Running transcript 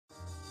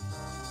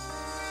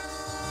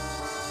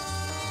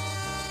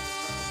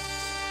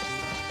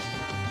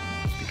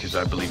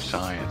because I believe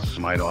science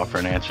might offer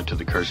an answer to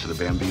the curse of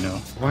the Bambino.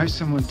 Why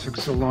someone took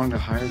so long to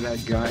hire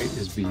that guy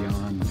is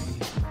beyond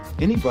me.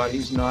 Anybody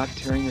who's not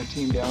tearing their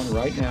team down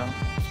right now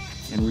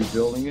and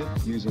rebuilding it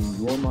using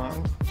your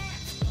model,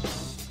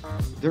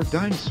 they're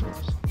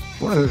dinosaurs.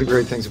 One of the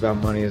great things about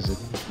money is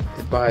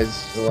it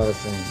buys a lot of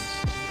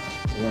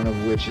things. One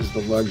of which is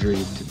the luxury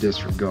to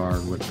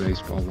disregard what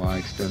baseball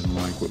likes, doesn't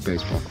like, what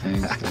baseball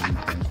thinks, doesn't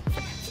think.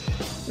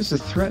 This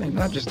is threatening,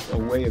 not just a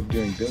way of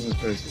doing business,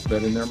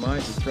 but in their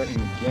minds, it's threatening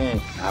the game.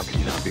 How can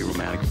you not be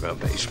romantic about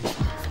baseball?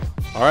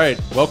 All right,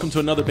 welcome to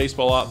another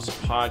Baseball Ops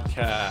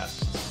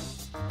podcast.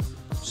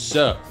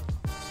 So,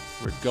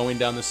 we're going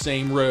down the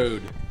same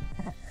road.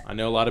 I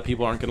know a lot of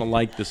people aren't going to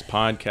like this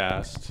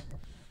podcast.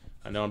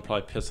 I know I'm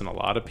probably pissing a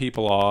lot of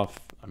people off.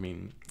 I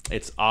mean,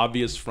 it's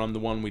obvious from the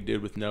one we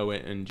did with Noah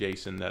and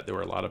Jason that there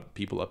were a lot of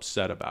people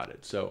upset about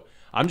it. So,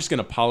 I'm just going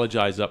to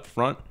apologize up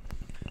front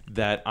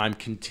that I'm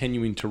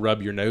continuing to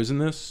rub your nose in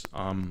this.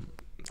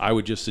 I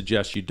would just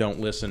suggest you don't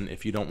listen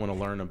if you don't want to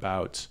learn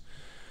about,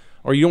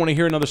 or you don't want to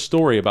hear another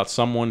story about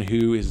someone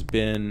who has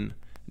been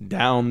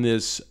down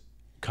this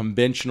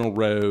conventional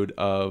road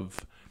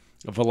of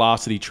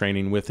velocity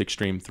training with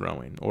extreme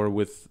throwing or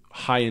with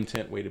high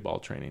intent weighted ball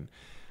training.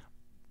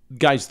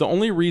 Guys, the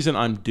only reason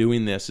I'm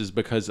doing this is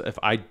because if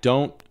I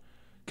don't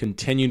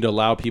continue to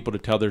allow people to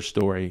tell their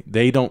story,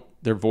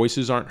 their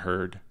voices aren't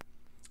heard.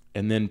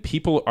 And then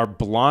people are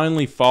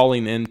blindly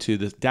falling into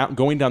this,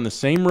 going down the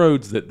same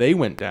roads that they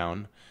went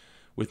down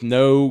with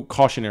no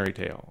cautionary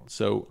tale.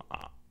 So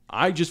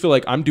I just feel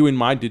like I'm doing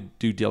my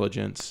due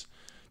diligence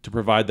to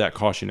provide that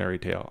cautionary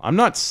tale. I'm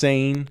not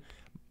saying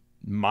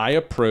my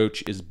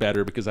approach is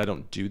better because I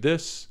don't do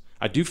this.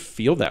 I do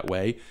feel that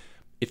way.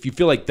 If you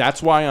feel like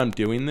that's why I'm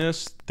doing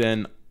this,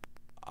 then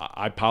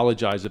I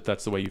apologize if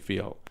that's the way you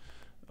feel.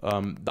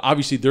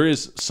 Obviously, there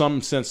is some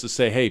sense to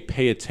say, hey,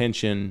 pay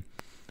attention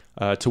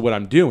to what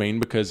I'm doing,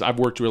 because I've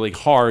worked really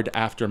hard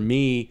after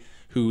me,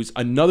 who's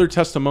another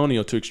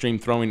testimonial to extreme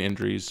throwing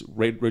injuries,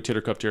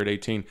 rotator cuff tear at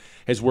 18,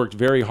 has worked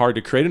very hard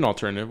to create an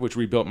alternative, which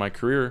rebuilt my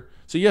career.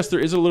 So yes,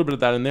 there is a little bit of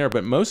that in there,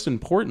 but most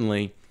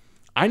importantly,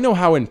 I know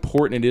how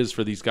important it is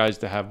for these guys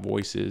to have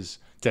voices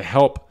to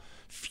help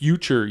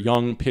future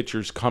young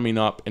pitchers coming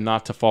up and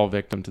not to fall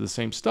victim to the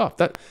same stuff.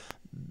 That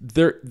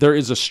there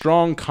is a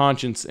strong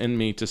conscience in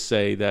me to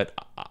say that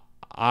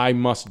I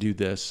must do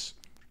this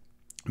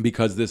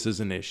because this is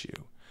an issue.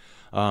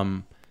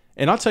 And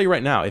I'll tell you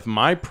right now, if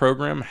my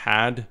program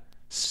had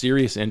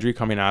serious injury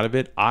coming out of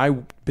it,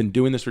 I've been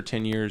doing this for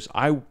 10 years.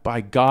 By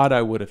God,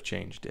 I would have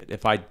changed it.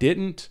 If I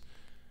didn't,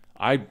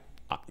 I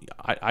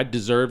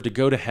deserve to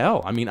go to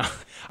hell. I mean,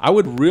 I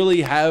would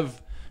really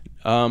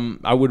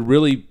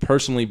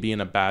personally be in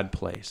a bad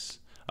place.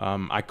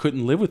 I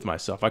couldn't live with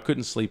myself. I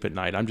couldn't sleep at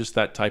night. I'm just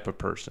that type of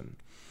person.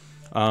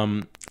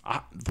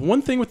 The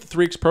one thing with the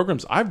 3X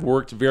programs, I've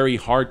worked very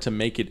hard to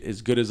make it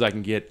as good as I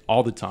can get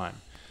all the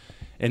time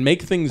and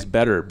make things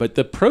better. But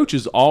the approach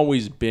has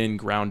always been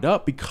ground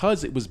up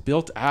because it was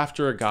built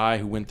after a guy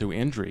who went through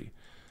injury.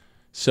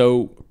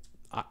 So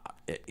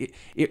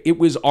it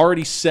was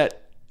already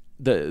set.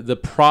 The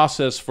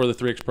process for the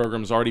 3X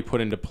program is already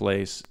put into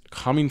place,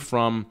 coming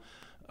from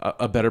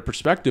a better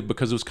perspective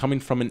because it was coming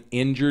from an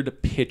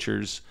injured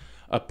pitcher's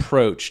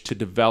approach to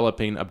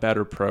developing a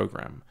better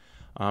program.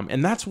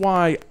 And that's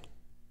why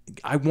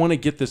I want to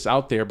get this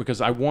out there, because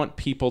I want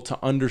people to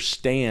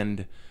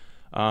understand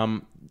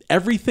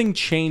everything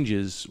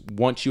changes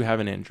once you have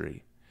an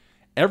injury.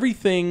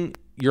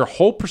 Your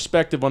whole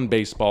perspective on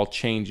baseball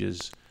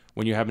changes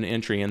when you have an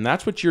injury. And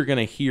that's what you're going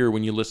to hear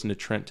when you listen to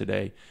Trent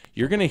today.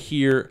 You're going to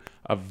hear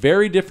a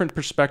very different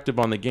perspective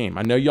on the game.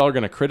 I know y'all are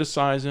going to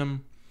criticize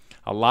him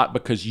a lot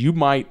because you're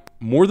going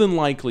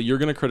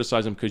to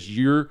criticize him because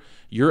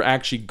you're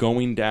actually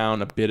going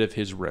down a bit of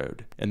his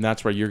road, and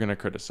that's why you're going to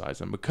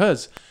criticize him,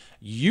 because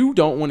you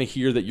don't want to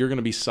hear that you're going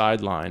to be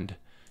sidelined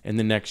in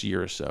the next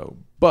year or so.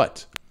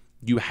 But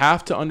you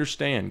have to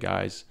understand,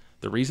 guys,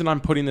 the reason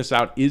I'm putting this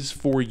out is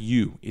for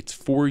you. It's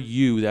for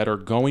you that are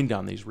going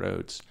down these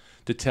roads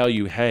to tell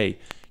you, hey,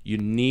 you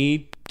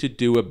need to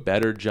do a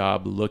better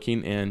job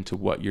looking into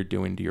what you're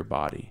doing to your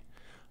body.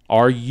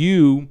 Are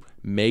you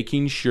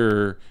making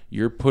sure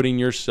you're putting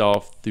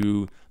yourself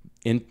into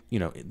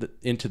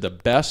the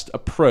best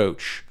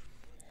approach,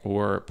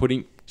 or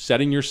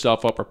setting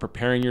yourself up or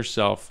preparing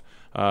yourself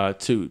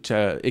to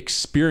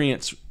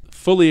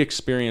fully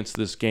experience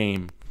this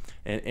game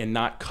and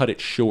not cut it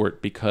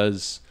short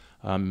because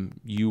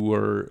you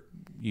were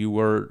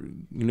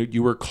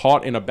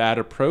caught in a bad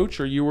approach,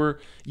 or you were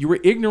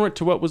ignorant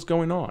to what was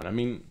going on. I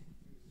mean,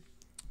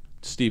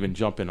 Steven,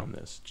 jump in on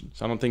this.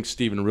 I don't think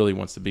Steven really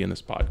wants to be in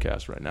this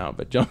podcast right now,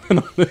 but jump in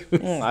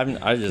on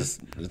this.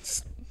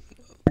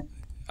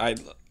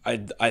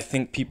 I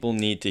think people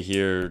need to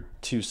hear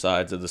two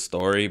sides of the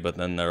story, but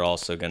then they're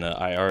also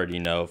I already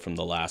know from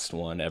the last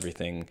one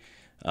everything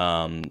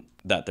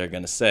that they're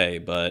gonna say,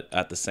 but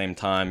at the same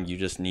time, you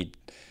just need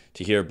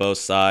to hear both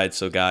sides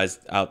so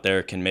guys out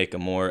there can make a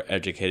more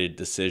educated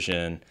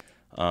decision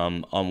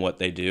on what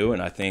they do.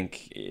 And I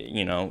think,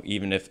 you know,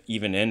 even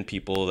in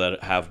people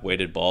that have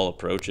weighted ball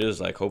approaches,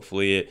 like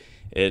hopefully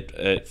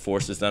it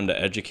forces them to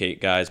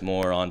educate guys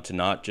more on to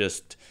not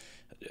just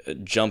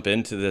jump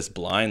into this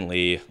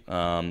blindly,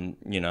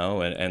 you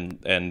know,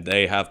 and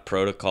they have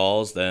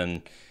protocols.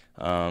 Then,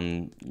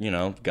 you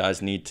know,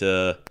 guys need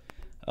to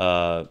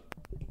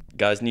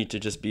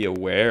just be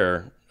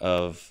aware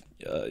of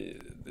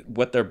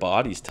what their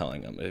body's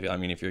telling them. I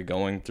mean, if you're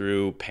going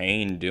through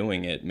pain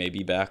doing it,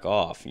 maybe back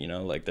off, you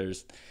know, like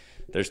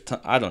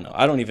I don't know.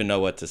 I don't even know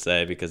what to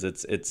say, because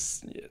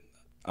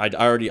I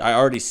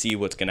already see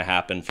what's going to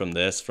happen from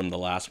the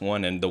last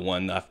one, and the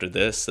one after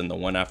this, and the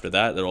one after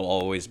that. There'll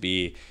always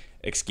be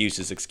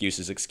excuses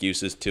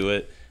to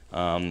it.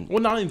 Well,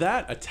 not only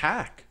that,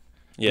 attack.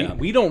 Yeah.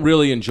 We don't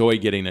really enjoy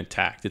getting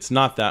attacked. It's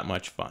not that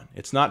much fun.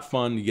 It's not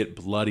fun to get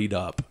bloodied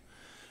up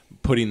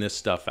putting this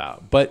stuff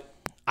out. But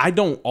I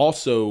don't want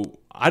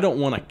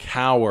to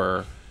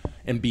cower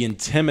and be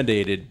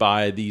intimidated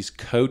by these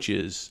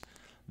coaches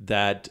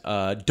that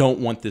don't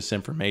want this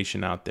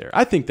information out there.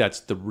 I think that's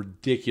the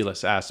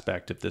ridiculous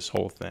aspect of this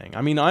whole thing.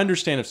 I mean, I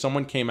understand if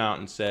someone came out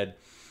and said,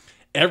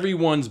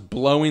 everyone's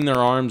blowing their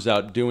arms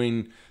out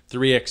doing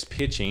 3X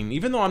pitching,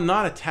 even though I'm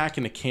not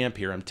attacking a camp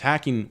here, I'm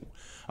attacking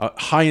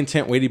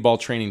high-intent weighted ball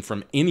training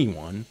from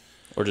anyone.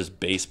 Or just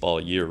baseball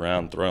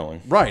year-round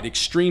throwing. Right,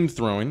 extreme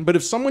throwing. But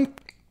if someone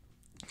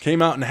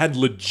came out and had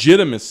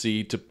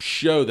legitimacy to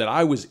show that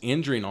I was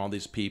injuring all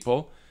these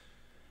people,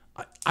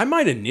 I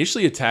might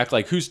initially attack,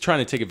 like, who's trying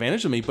to take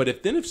advantage of me. But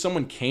if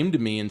someone came to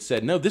me and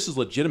said, no, this is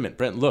legitimate,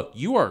 Brent, look,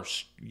 you were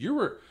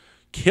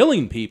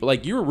killing people,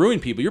 like, you were ruining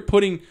people, you're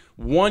putting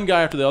one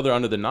guy after the other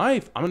under the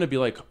knife, I'm going to be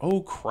like,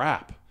 oh,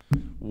 crap,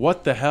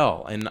 what the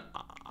hell? And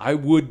I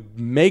would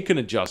make an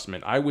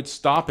adjustment. I would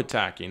stop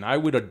attacking. I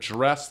would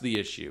address the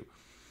issue.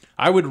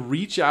 I would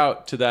reach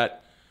out to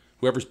that,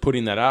 whoever's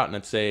putting that out, and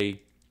I'd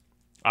say,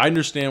 I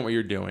understand what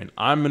you're doing.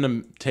 I'm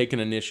going to take an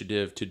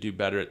initiative to do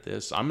better at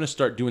this. I'm going to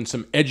start doing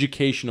some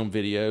educational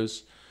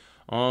videos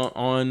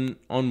on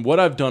what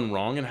I've done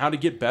wrong and how to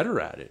get better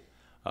at it.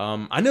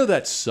 I know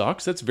that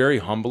sucks. That's very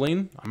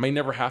humbling. I may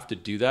never have to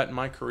do that in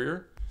my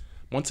career.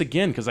 Once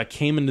again, because I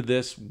came into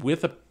this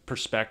with a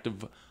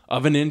perspective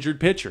of an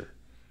injured pitcher.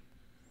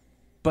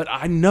 But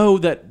I know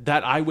that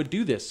I would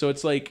do this. So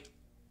it's like,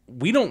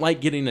 we don't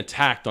like getting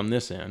attacked on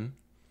this end,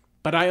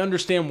 but I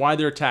understand why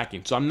they're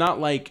attacking. So I'm not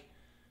like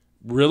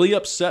really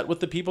upset with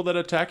the people that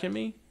are attacking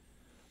me,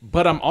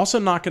 but I'm also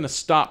not going to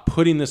stop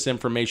putting this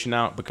information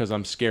out because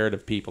I'm scared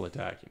of people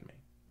attacking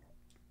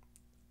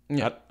me.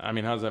 Yeah. I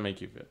mean, how does that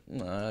make you feel?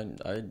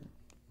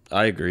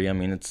 I agree. I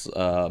mean, it's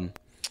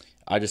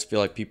I just feel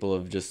like people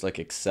have just like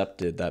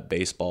accepted that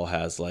baseball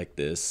has like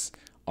this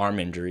arm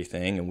injury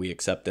thing, and we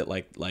accept it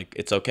like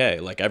it's okay.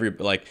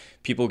 Like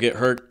people get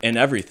hurt in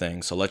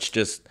everything, so let's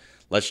just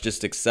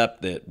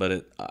accept it.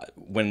 But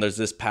when there's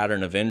this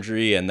pattern of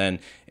injury, and then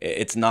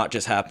it's not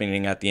just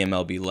happening at the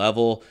MLB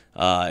level,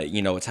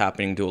 you know, it's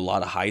happening to a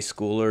lot of high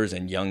schoolers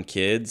and young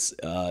kids.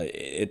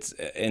 It's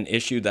an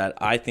issue that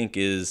I think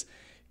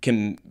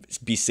can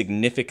be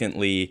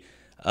significantly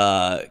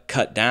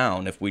cut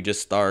down if we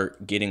just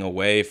start getting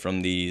away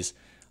from these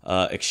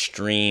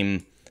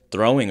extreme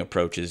throwing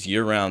approaches,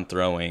 year-round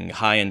throwing,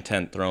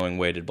 high-intent throwing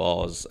weighted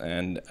balls,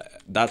 and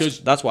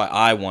that's why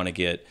I want to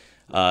get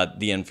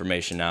the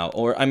information out.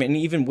 Or I mean,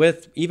 even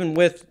with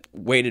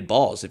weighted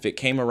balls, if it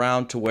came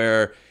around to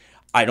where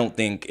I don't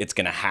think it's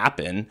going to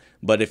happen,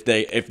 but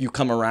if you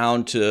come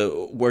around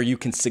to where you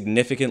can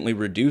significantly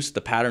reduce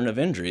the pattern of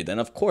injury, then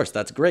of course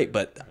that's great.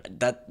 But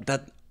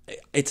that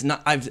it's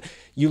not.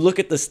 You look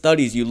at the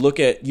studies, you look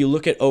at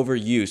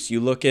overuse, you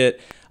look at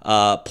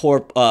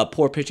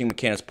poor pitching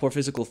mechanics, poor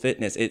physical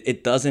fitness.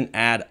 It doesn't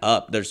add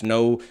up. There's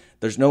no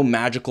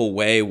magical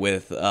way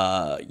with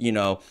you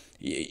know.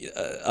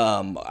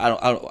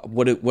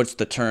 What's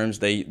the terms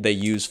they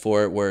use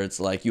for it, where it's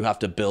like you have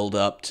to build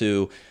up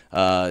to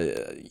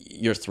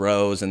your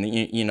throws and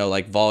you know,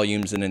 like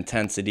volumes and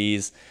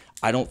intensities.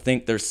 I don't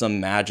think there's some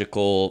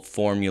magical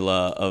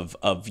formula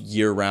of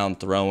year-round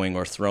throwing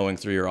or throwing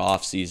through your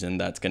off season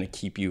that's going to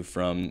keep you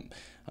from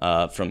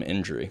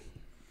injury.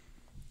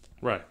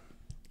 Right.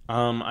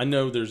 I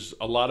know there's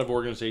a lot of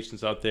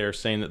organizations out there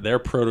saying that their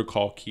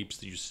protocol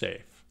keeps you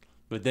safe,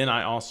 but then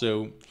I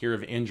also hear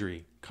of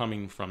injury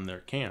coming from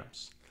their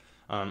camps.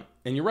 And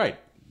you're right.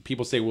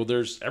 People say, well,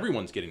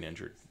 everyone's getting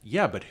injured.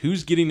 Yeah, but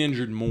who's getting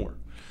injured more?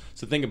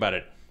 So think about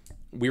it.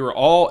 A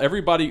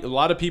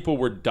lot of people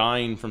were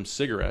dying from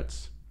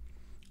cigarettes.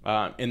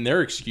 And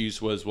their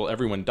excuse was, well,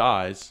 everyone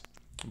dies.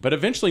 But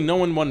eventually no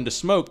one wanted to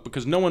smoke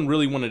because no one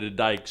really wanted to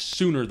die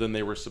sooner than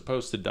they were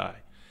supposed to die.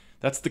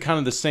 That's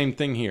the same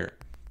thing here.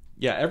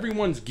 Yeah,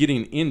 everyone's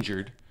getting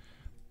injured,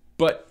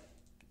 but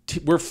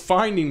we're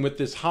finding with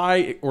this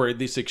high or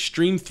these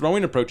extreme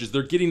throwing approaches,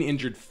 they're getting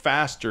injured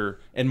faster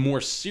and more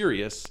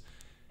serious.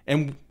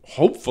 And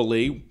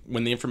hopefully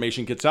when the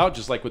information gets out,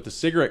 just like with the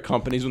cigarette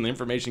companies, when the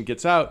information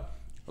gets out,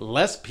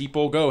 less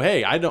people go,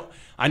 hey, I know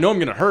I'm going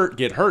to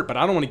get hurt, but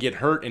I don't want to get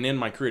hurt and end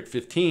my career at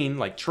 15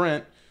 like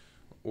Trent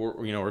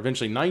or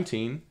eventually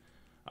 19.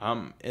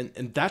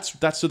 And that's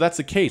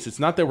the case. It's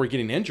not that we're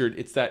getting injured.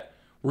 It's that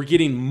we're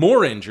getting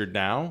more injured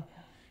now,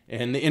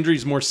 and the injury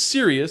is more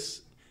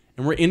serious,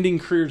 and we're ending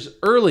careers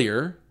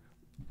earlier,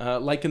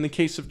 like in the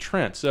case of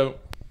Trent. So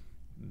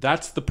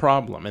that's the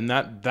problem, and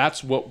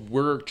that's what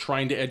we're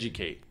trying to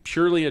educate,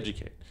 purely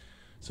educate.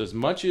 So as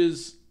much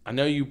as I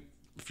know you,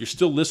 if you're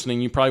still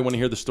listening, you probably want to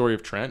hear the story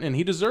of Trent, and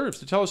he deserves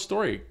to tell a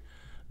story.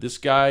 This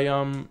guy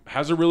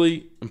has a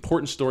really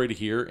important story to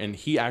hear, and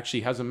he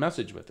actually has a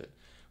message with it.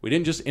 We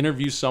didn't just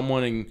interview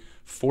someone and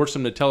force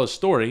him to tell a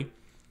story.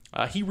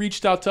 He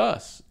reached out to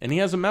us, and he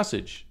has a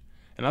message.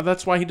 And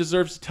that's why he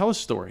deserves to tell a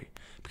story,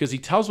 because he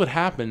tells what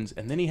happens,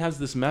 and then he has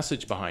this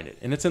message behind it.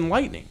 And it's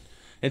enlightening.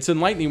 It's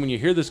enlightening when you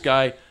hear this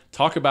guy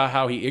talk about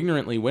how he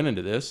ignorantly went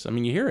into this. I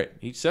mean, you hear it.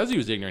 He says he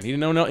was ignorant. He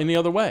didn't know any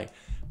other way.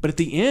 But at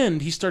the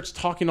end, he starts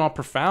talking all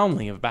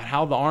profoundly about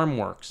how the arm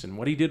works and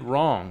what he did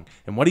wrong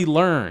and what he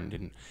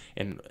learned.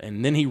 And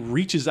then he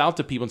reaches out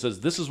to people and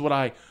says, this is what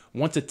I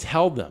want to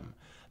tell them.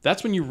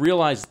 That's when you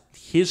realize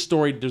his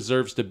story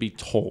deserves to be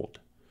told.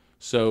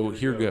 So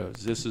here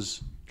goes. This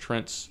is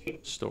Trent's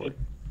story.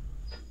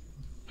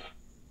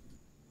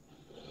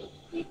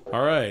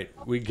 All right.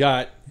 We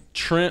got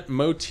Trent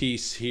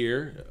Mottice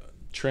here.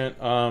 Trent,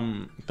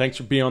 thanks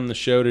for being on the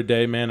show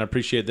today, man. I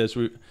appreciate this.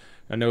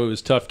 I know it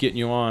was tough getting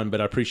you on,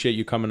 but I appreciate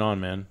you coming on,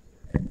 man.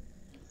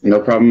 No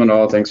problem at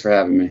all. Thanks for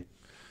having me.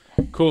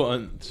 Cool.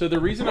 And so the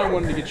reason I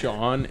wanted to get you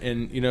on,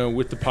 and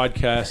with the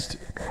podcast,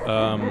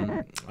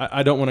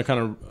 I don't want to kind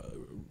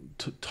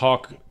of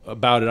talk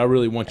about it. I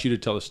really want you to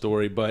tell the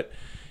story, but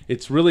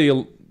it's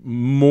really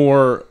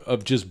more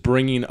of just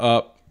bringing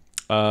up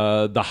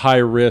the high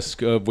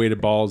risk of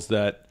weighted balls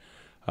that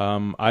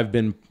I've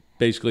been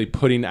basically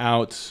putting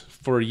out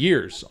for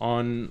years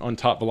on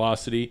Top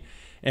Velocity,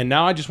 and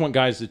now I just want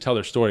guys to tell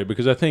their story,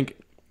 because I think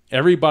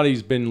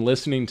everybody's been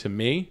listening to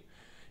me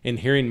and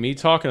hearing me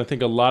talk, and I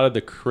think a lot of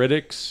the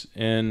critics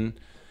and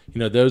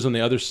those on the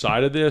other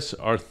side of this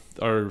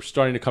are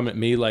starting to come at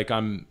me like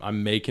I'm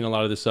making a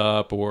lot of this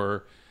up,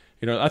 or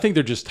I think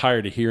they're just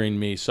tired of hearing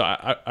me. So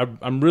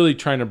I'm really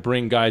trying to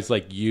bring guys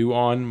like you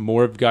on,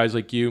 more of guys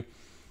like you,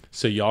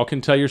 so y'all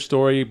can tell your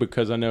story,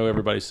 because I know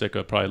everybody's sick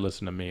of probably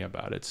listening to me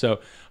about it. So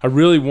I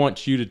really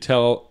want you to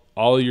tell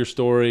all of your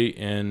story,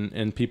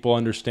 and people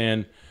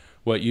understand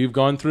what you've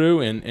gone through,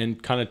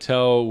 and kind of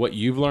tell what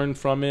you've learned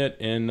from it,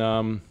 and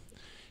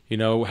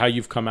how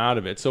you've come out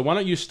of it. So why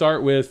don't you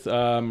start with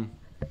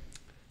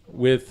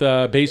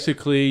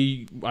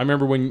basically, I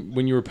remember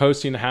when you were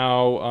posting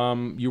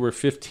how you were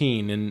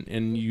 15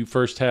 and you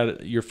first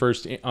had your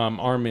first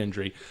arm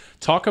injury.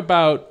 Talk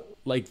about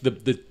like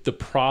the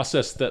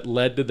process that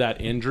led to that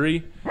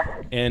injury,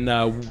 and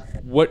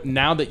what,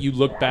 now that you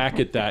look back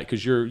at that,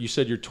 because you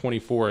said you're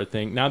 24, I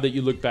think. Now that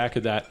you look back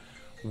at that,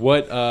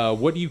 what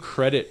do you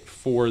credit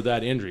for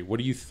that injury? What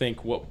do you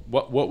think? What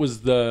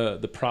was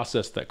the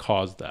process that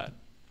caused that?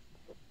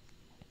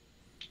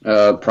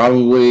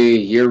 Probably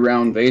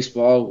year-round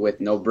baseball with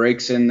no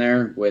breaks in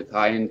there, with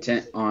high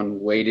intent on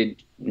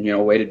weighted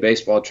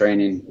baseball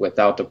training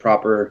without the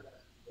proper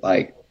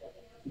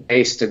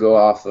base to go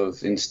off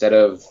of. Instead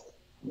of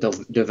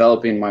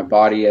developing my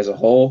body as a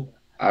whole,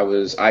 I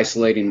was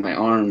isolating my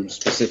arms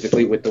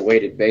specifically with the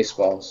weighted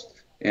baseballs.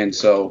 And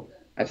so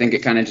I think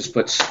it kind of just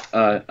puts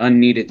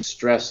unneeded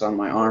stress on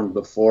my arm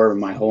before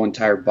my whole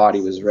entire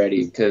body was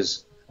ready,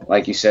 because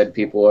like you said,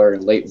 people are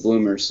late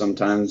bloomers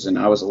sometimes, and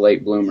I was a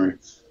late bloomer.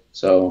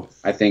 So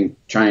I think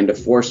trying to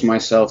force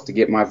myself to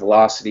get my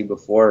velocity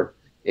before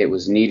it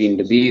was needing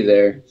to be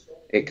there,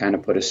 it kind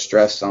of put a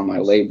stress on my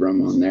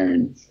labrum on there.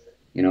 And,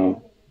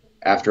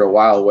 after a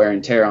while, wear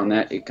and tear on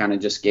that, it kind of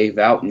just gave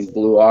out and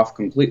blew off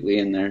completely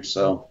in there.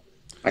 So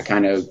I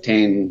kind of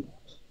obtained,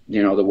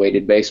 the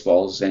weighted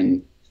baseballs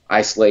and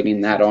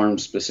isolating that arm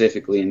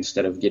specifically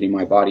instead of getting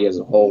my body as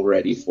a whole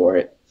ready for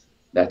it.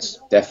 That's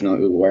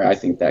definitely where I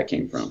think that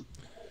came from.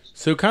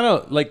 So kind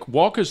of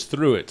walk us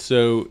through it.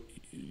 So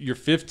you're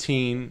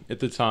 15 at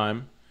the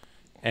time,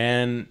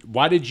 and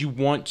why did you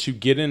want to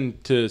get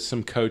into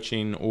some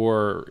coaching,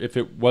 or if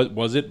it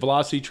was it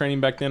velocity training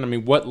back then? I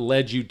mean, what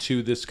led you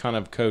to this kind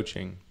of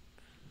coaching?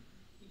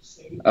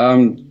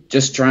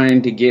 Just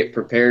trying to get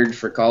prepared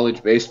for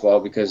college baseball,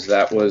 because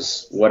that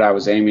was what I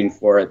was aiming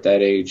for at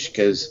that age,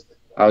 because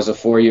I was a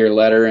 4-year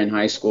letter in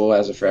high school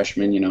as a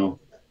freshman,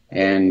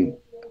 and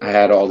I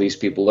had all these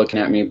people looking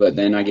at me, but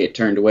then I get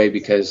turned away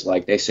because,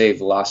 like they say,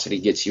 velocity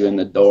gets you in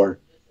the door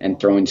and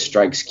throwing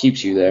strikes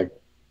keeps you there.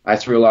 I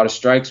threw a lot of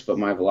strikes, but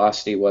my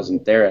velocity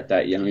wasn't there at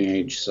that young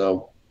age.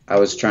 So I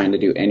was trying to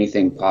do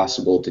anything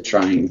possible to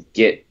try and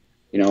get,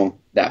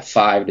 that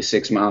 5 to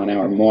 6 mile an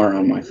hour more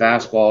on my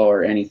fastball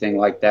or anything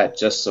like that,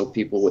 just so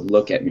people would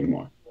look at me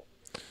more.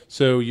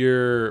 So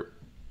you're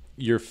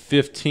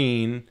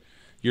 15,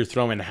 you're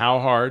throwing how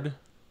hard?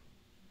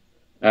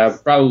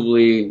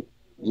 Probably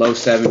low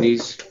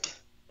 70s.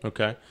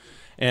 Okay.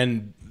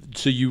 And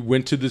so you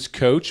went to this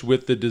coach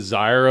with the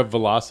desire of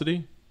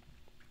velocity?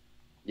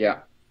 Yeah.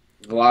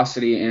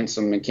 Velocity and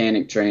some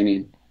mechanic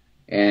training.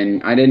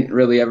 And I didn't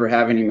really ever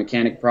have any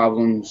mechanic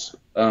problems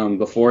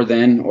before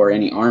then, or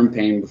any arm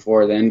pain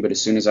before then, but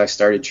as soon as I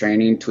started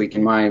training,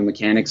 tweaking my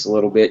mechanics a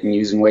little bit and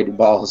using weighted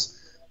balls,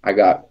 I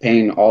got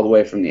pain all the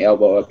way from the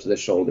elbow up to the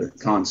shoulder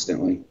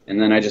constantly.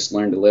 And then I just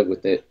learned to live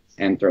with it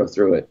and throw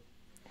through it.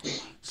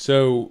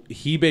 So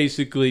he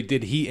basically,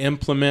 did he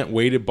implement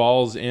weighted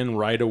balls in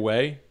right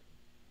away?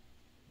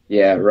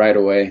 Yeah, right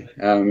away.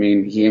 I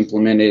mean, he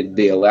implemented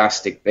the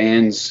elastic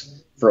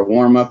bands for a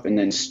warm-up and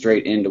then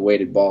straight into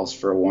weighted balls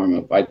for a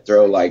warm-up. I'd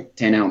throw like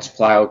 10-ounce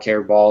plyo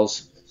care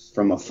balls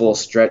from a full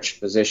stretch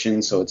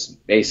position, so it's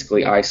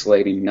basically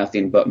isolating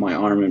nothing but my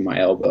arm and my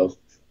elbow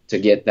to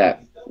get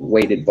that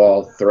weighted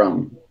ball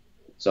thrown.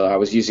 So I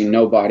was using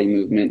no body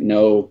movement,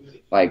 no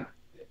like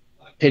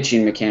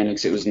pitching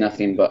mechanics. It was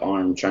nothing but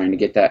arm, trying to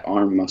get that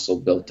arm muscle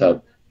built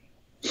up.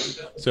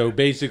 So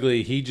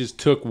basically, he just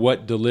took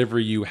what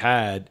delivery you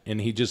had, and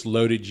he just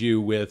loaded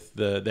you with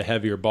the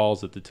heavier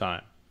balls at the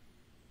time.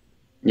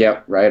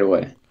 Yep, right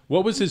away.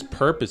 What was his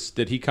purpose?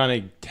 Did he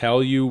kind of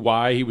tell you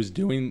why he was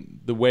doing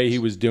the way he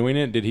was doing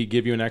it? Did he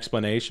give you an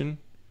explanation?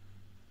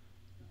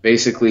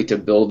 Basically, to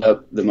build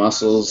up the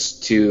muscles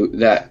to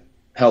that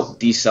help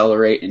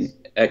decelerate and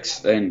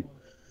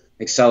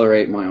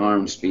accelerate my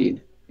arm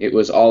speed. It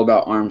was all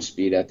about arm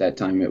speed at that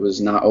time. It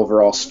was not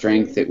overall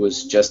strength. It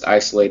was just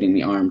isolating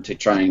the arm to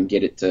try and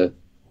get it to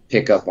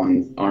pick up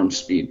on arm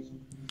speed.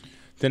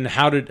 Then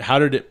how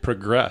did it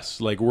progress?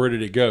 Like, where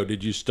did it go?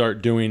 Did you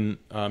start doing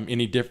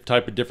any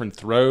type of different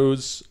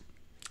throws?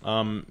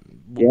 Where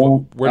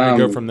did it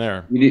go from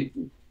there? We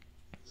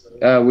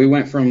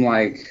went from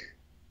like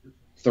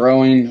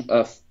throwing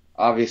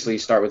obviously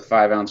start with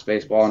 5-ounce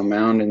baseball on a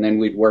mound, and then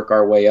we'd work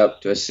our way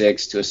up to a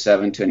 6, to a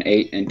 7, to an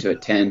 8, and to a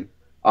 10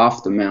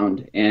 off the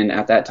mound. And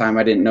at that time,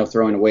 I didn't know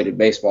throwing a weighted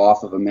baseball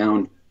off of a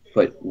mound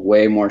put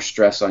way more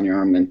stress on your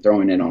arm than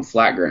throwing it on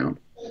flat ground.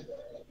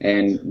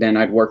 And then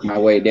I'd work my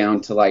way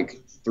down to like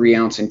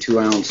 3-ounce and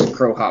 2-ounce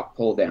crow hop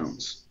pull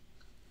downs.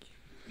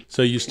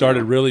 So you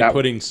started really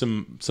putting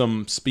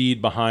some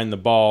speed behind the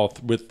ball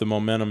with the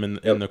momentum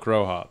in the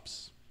crow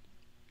hops.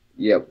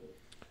 Yep.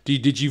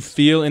 Did you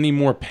feel any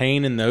more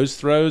pain in those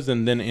throws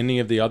than any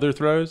of the other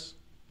throws?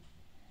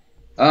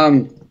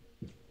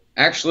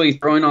 Actually,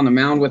 throwing on the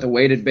mound with a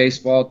weighted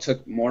baseball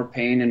took more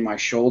pain in my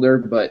shoulder,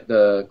 but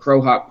the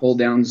crow hop pull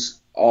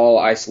downs all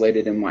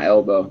isolated in my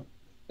elbow.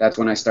 That's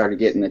when I started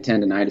getting the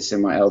tendonitis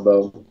in my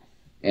elbow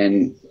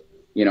and,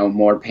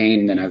 more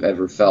pain than I've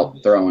ever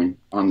felt throwing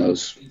on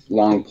those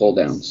long pull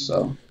downs.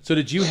 So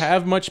did you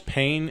have much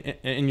pain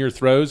in your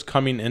throws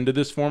coming into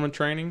this form of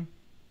training?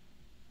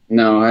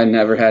 No, I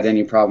never had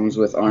any problems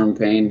with arm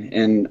pain,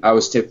 and I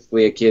was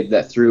typically a kid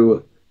that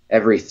threw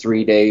every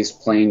 3 days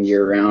playing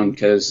year-round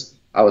because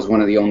I was one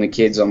of the only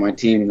kids on my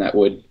team that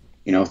would,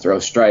 throw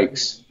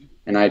strikes.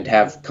 And I'd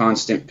have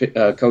constant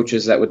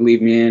coaches that would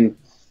leave me in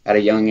at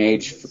a young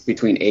age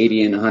between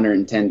 80 and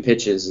 110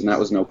 pitches, and that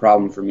was no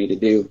problem for me to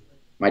do.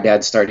 My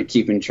dad started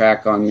keeping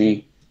track on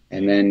me,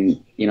 and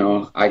then,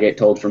 I get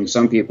told from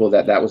some people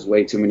that was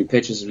way too many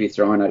pitches to be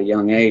throwing at a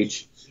young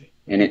age.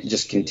 And it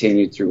just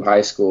continued through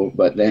high school.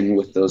 But then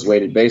with those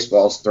weighted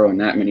baseballs, throwing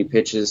that many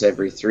pitches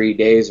every 3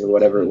 days or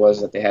whatever it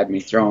was that they had me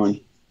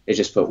throwing, it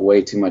just put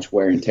way too much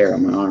wear and tear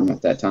on my arm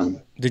at that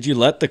time. Did you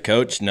let the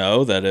coach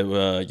know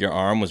that your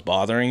arm was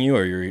bothering you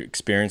or you're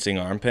experiencing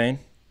arm pain?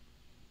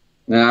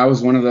 No, I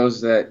was one of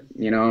those that,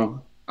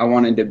 I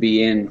wanted to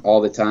be in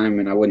all the time,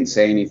 and I wouldn't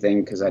say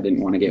anything because I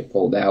didn't want to get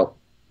pulled out.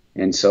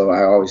 And so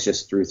I always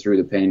just threw through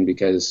the pain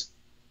because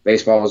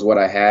baseball was what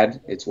I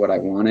had. It's what I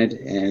wanted,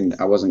 and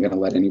I wasn't going to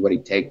let anybody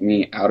take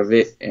me out of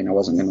it, and I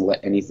wasn't going to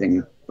let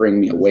anything bring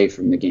me away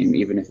from the game,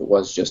 even if it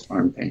was just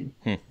arm pain.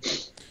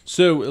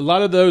 So a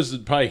lot of those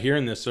probably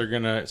hearing this are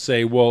going to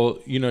say, well,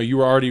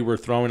 you already were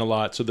throwing a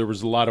lot, so there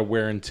was a lot of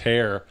wear and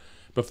tear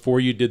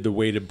before you did the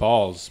weighted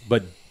balls.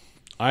 But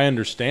I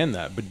understand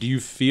that. But do you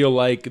feel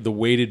like the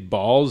weighted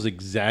balls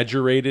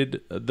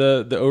exaggerated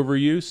the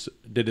overuse?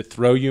 Did it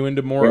throw you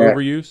into more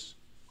overuse?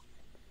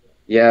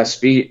 Yeah,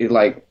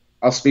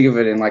 I'll speak of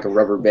it in like a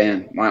rubber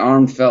band. My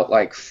arm felt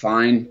like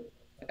fine,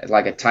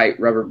 like a tight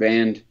rubber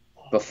band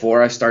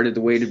before I started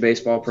the weighted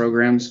baseball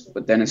programs.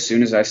 But then as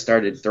soon as I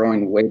started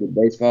throwing weighted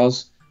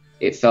baseballs,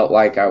 it felt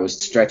like I was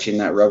stretching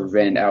that rubber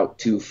band out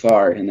too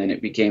far, and then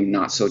it became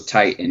not so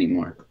tight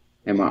anymore.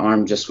 And my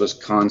arm just was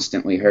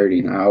constantly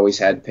hurting. I always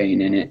had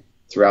pain in it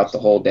throughout the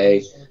whole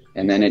day.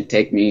 And then it'd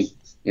take me,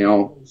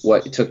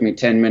 what it took me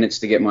 10 minutes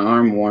to get my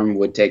arm warm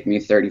would take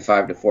me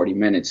 35 to 40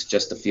 minutes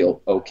just to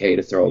feel okay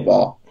to throw a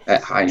ball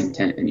at high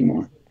intent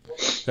anymore.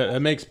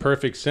 That makes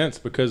perfect sense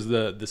because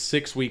the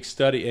 6-week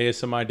study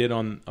ASMI did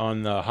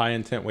on the high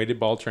intent weighted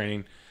ball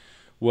training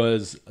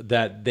was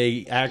that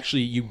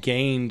you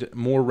gained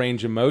more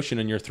range of motion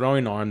in your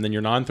throwing arm than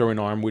your non-throwing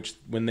arm, which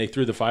when they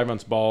threw the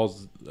 5-ounce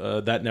balls,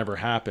 that never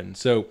happened.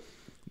 So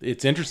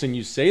it's interesting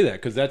you say that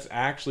because that's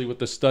actually what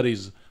the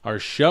studies are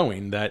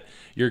showing, that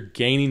you're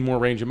gaining more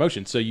range of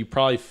motion. So you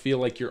probably feel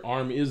like your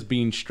arm is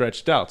being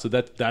stretched out. So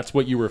that's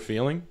what you were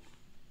feeling?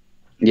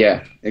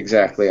 Yeah,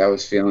 exactly. I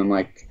was feeling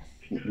like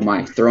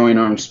my throwing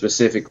arm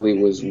specifically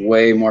was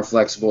way more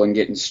flexible and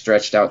getting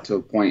stretched out to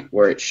a point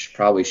where it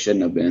probably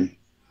shouldn't have been.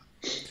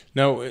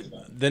 No,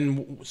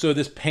 then so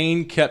this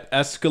pain kept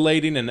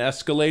escalating and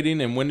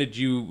escalating, and when did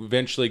you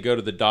eventually go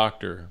to the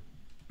doctor?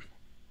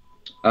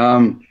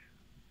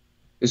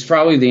 It was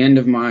probably the end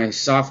of my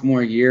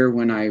sophomore year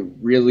when I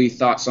really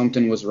thought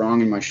something was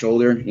wrong in my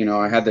shoulder. You know,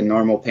 I had the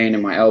normal pain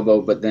in my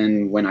elbow, but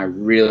then when I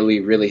really,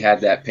 really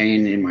had that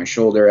pain in my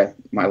shoulder at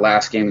my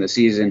last game of the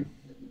season,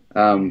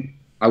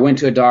 I went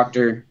to a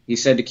doctor. He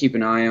said to keep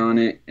an eye on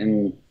it,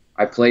 and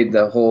I played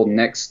the whole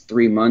next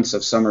 3 months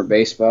of summer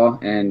baseball,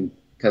 and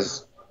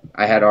because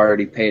I had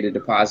already paid a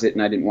deposit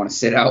and I didn't want to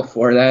sit out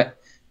for that.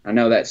 I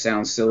know that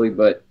sounds silly,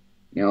 but,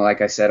 you know,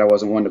 like I said, I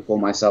wasn't one to pull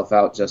myself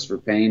out just for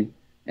pain.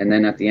 And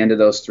then at the end of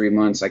those 3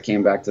 months, I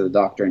came back to the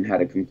doctor and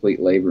had a complete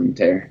labrum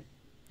tear.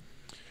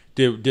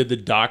 Did the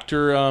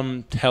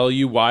doctor tell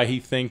you why he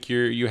think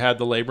you had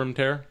the labrum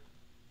tear?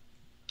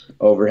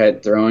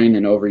 Overhead throwing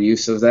and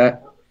overuse of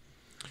that.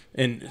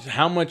 And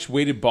how much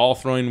weighted ball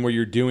throwing were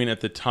you doing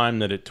at the time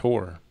that it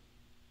tore?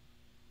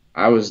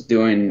 I was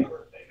doing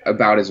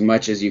about as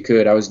much as you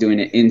could. I was doing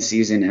it in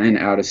season and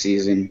out of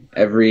season.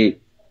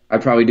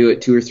 I'd probably do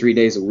it 2 or 3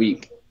 days a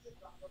week,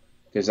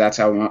 because that's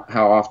how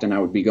often I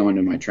would be going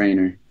to my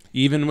trainer.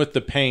 Even with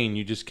the pain,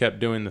 you just kept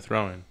doing the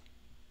throwing?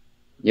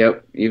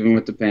 Yep, even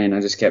with the pain,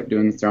 I just kept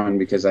doing the throwing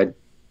because I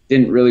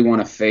didn't really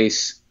want to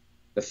face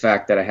the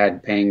fact that I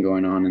had pain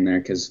going on in there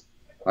because,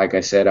 like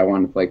I said, I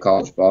wanted to play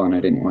college ball and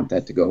I didn't want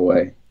that to go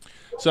away.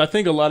 So I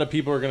think a lot of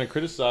people are going to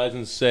criticize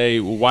and say,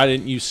 well, why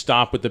didn't you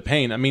stop with the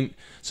pain? I mean,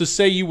 so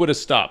say you would have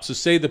stopped. So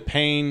say the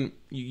pain,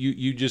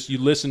 you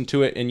listened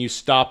to it and you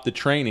stopped the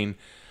training.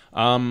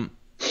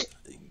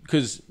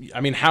 Because,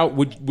 I mean,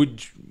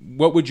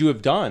 what would you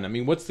have done? I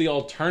mean, what's the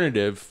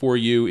alternative for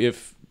you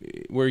if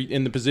we're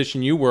in the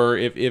position you were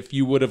if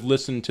you would have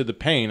listened to the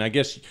pain? I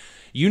guess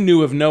you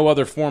knew of no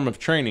other form of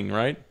training,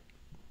 right?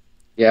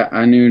 Yeah,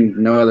 I knew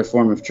no other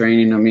form of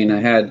training. I mean, I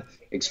had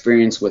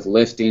experience with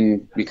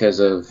lifting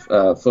because of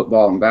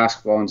football and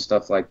basketball and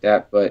stuff like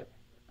that, but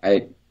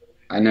I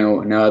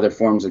know no other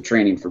forms of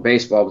training for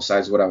baseball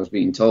besides what I was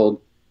being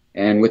told.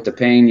 And with the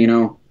pain, you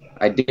know,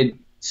 I did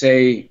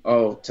say,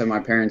 to my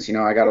parents, you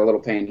know, I got a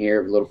little pain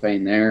here, a little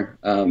pain there.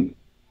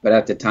 But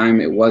at the time,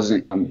 it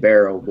wasn't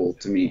unbearable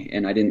to me,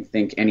 and I didn't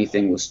think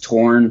anything was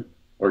torn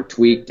or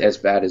tweaked as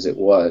bad as it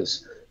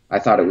was. I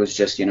thought it was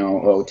just, you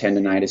know,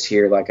 tendonitis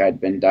here, like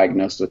I'd been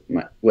diagnosed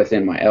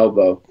within my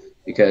elbow,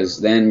 because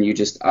then you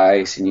just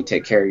ice and you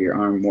take care of your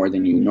arm more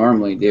than you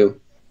normally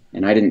do.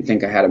 And I didn't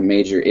think I had a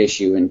major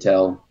issue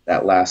until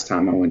that last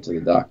time I went to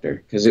the doctor,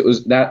 because it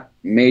was that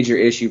major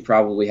issue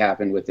probably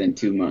happened within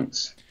 2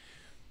 months.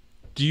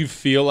 Do you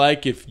feel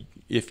like if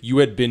you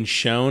had been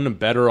shown a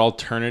better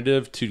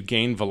alternative to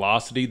gain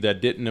velocity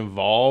that didn't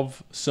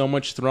involve so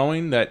much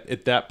throwing, that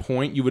at that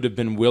point you would have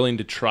been willing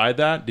to try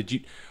that?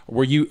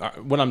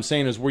 What I'm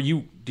saying is,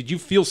 did you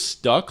feel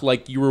stuck,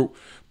 like you were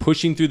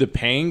pushing through the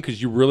pain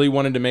because you really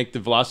wanted to make the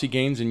velocity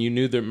gains and you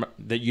knew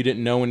that you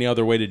didn't know any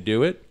other way to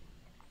do it?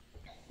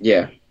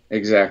 Yeah,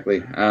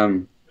 exactly. I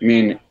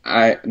mean,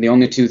 the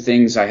only two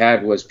things I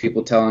had was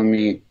people telling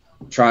me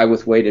try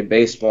with weighted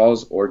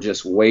baseballs or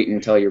just wait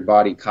until your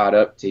body caught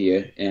up to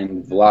you,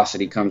 and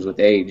velocity comes with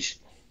age.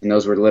 And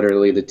those were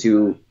literally the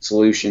two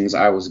solutions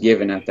I was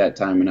given at that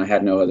time, and I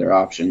had no other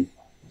option.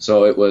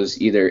 So it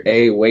was either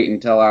A, wait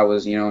until I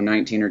was,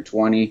 19 or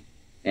 20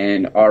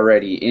 and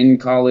already in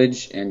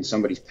college and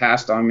somebody's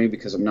passed on me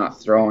because I'm not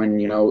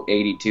throwing,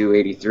 82,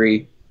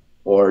 83,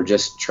 or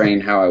just train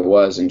how I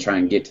was and try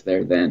and get to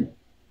there then.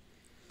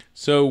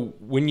 So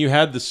when you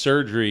had the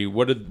surgery,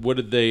 what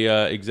did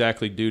they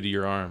exactly do to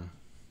your arm?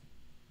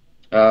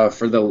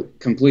 For the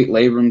complete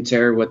labrum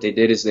tear, what they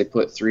did is they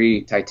put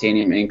 3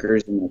 titanium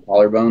anchors in the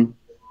collarbone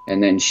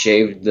and then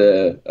shaved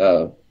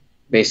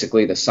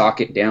basically the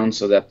socket down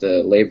so that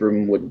the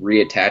labrum would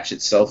reattach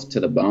itself to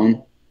the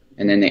bone.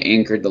 And then they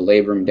anchored the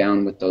labrum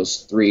down with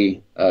those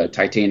 3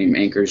 titanium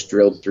anchors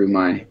drilled through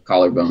my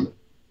collarbone.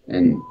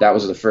 And that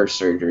was the first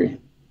surgery.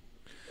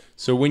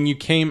 So when you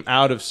came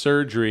out of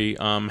surgery,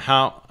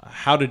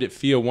 how did it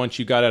feel once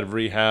you got out of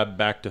rehab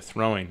back to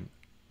throwing?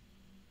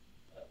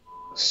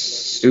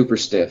 Super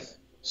stiff,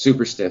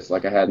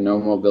 like I had no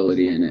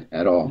mobility in it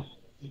at all.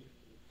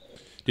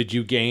 Did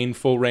you gain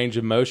full range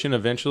of motion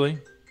eventually?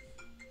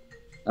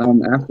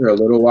 After a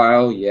little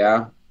while,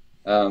 yeah,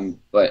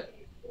 but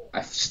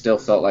I still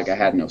felt like I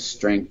had no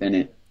strength in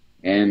it,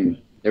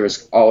 and there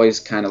was always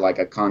kind of like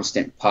a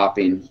constant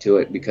popping to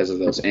it because of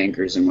those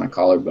anchors in my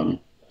collarbone.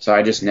 So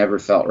I just never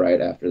felt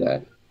right after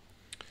that.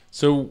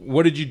 So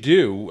what did you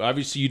do?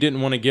 Obviously, you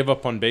didn't want to give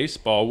up on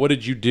baseball. What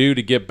did you do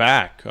to get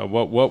back?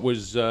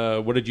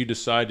 What did you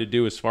decide to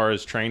do as far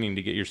as training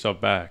to get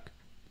yourself back?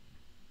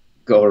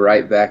 Go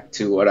right back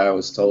to what I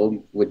was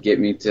told would get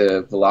me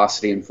to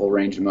velocity and full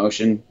range of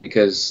motion,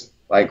 because,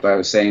 like I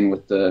was saying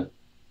with the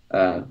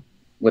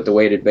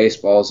weighted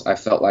baseballs, I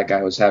felt like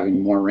I was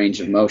having more range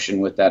of motion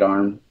with that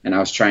arm, and I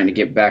was trying to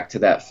get back to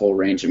that full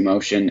range of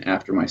motion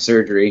after my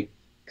surgery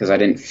because I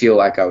didn't feel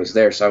like I was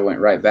there. So I went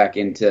right back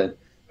into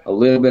a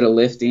little bit of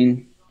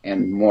lifting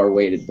and more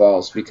weighted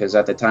balls, because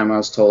at the time I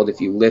was told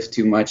if you lift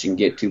too much and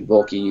get too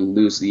bulky, you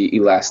lose the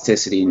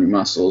elasticity in your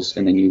muscles,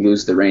 and then you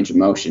lose the range of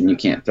motion. You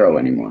can't throw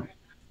anymore.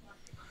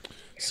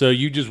 So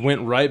you just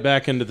went right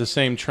back into the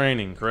same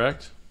training,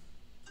 correct?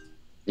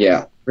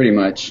 Yeah, pretty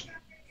much.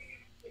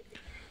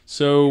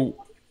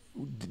 So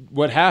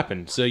what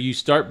happened? So you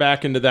start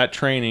back into that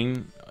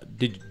training.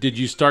 Did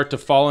you start to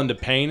fall into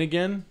pain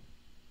again?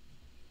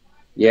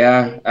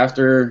 Yeah,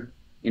 after,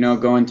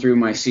 going through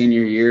my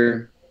senior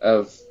year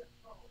of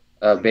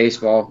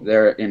baseball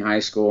there in high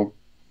school,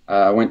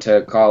 I went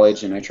to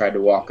college and I tried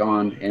to walk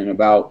on. And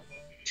about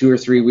 2 or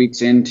 3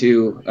 weeks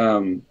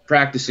into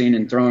practicing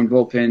and throwing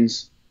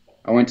bullpens,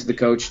 I went to the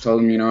coach,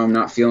 told him, I'm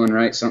not feeling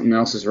right. Something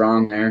else is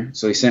wrong there.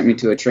 So he sent me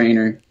to a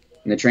trainer,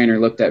 and the trainer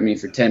looked at me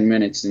for 10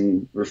 minutes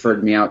and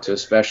referred me out to a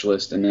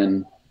specialist. And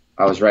then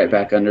I was right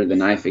back under the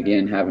knife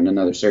again, having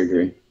another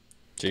surgery.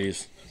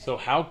 Jeez. So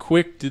how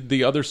quick did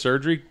the other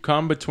surgery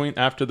come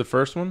after the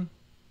first one?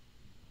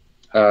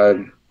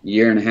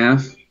 Year and a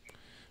half.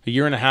 A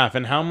year and a half.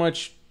 And how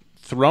much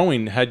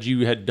throwing had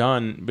you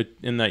done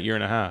in that year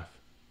and a half?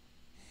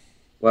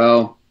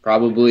 Well,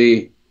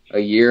 probably a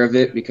year of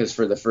it, because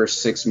for the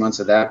first 6 months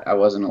of that, I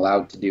wasn't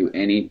allowed to do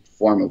any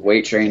form of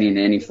weight training,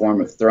 any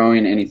form of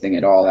throwing, anything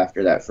at all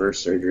after that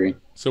first surgery.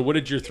 So what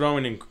did your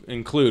throwing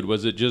include?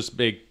 Was it just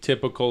big,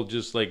 typical,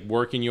 just like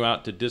working you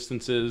out to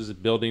distances,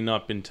 building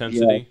up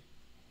intensity?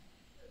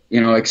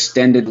 Yeah.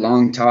 Extended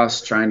long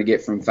toss, trying to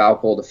get from foul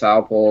pole to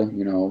foul pole,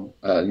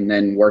 and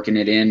then working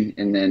it in,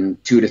 and then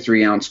 2 to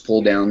 3 ounce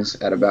pull downs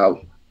at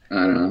about,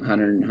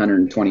 100,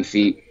 120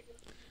 feet.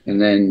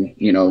 And then,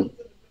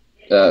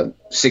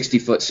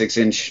 60-foot,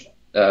 6-inch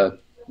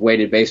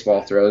weighted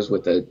baseball throws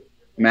with a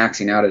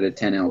maxing out at a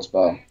 10-ounce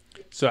ball.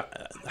 So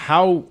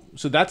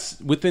so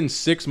that's within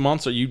 6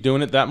 months. Are you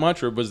doing it that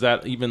much, or was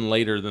that even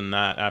later than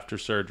that after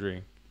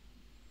surgery?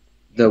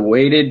 The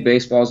weighted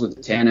baseballs with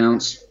the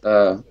 10-ounce,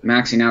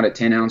 maxing out at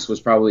 10-ounce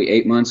was probably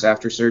 8 months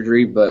after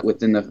surgery, but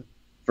within the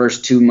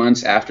first 2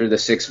 months after the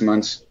 6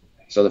 months,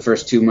 so the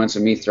first 2 months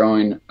of me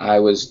throwing, I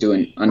was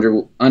doing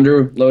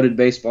underloaded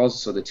baseballs,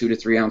 so the 2 to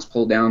 3 ounce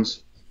pull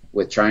downs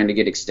with trying to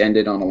get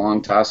extended on a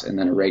long toss, and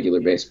then a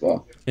regular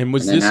baseball. And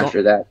was and then this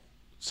after that?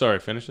 Sorry,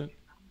 finish it.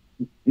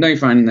 No, you're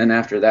fine. And then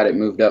after that, it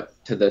moved up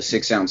to the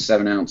 6-ounce,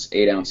 7-ounce,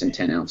 8-ounce, and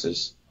 10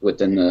 ounces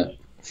within the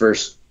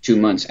first 2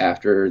 months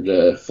after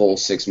the full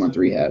 6-month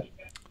rehab.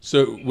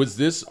 So was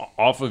this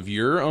off of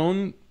your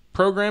own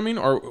programming,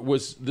 or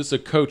was this a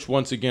coach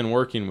once again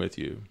working with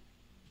you?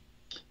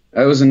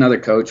 It was another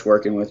coach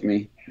working with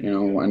me,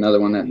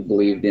 another one that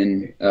believed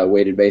in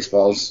weighted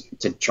baseballs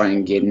to try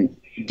and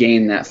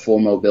gain that full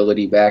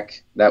mobility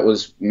back. That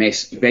was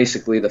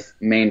basically the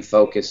main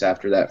focus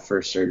after that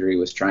first surgery,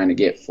 was trying to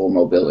get full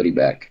mobility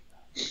back.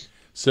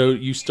 So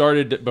you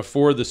started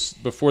before the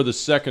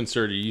second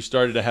surgery, you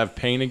started to have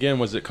pain again.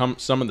 Was it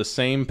some of the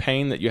same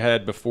pain that you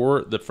had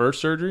before the first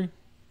surgery?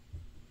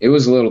 It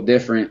was a little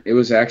different. It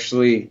was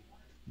actually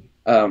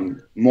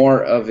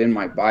more of in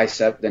my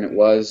bicep than it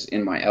was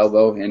in my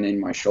elbow and in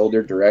my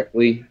shoulder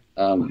directly.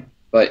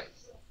 But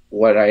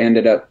what I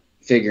ended up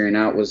figuring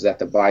out was that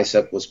the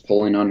bicep was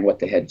pulling on what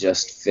they had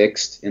just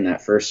fixed in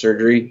that first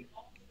surgery.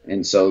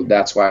 And so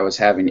that's why I was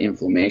having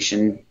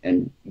inflammation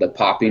and the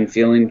popping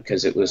feeling,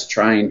 because it was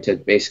trying to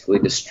basically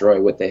destroy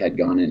what they had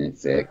gone in and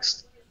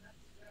fixed.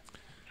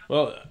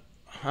 Well,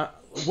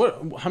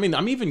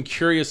 I'm even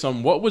curious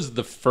on what was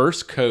the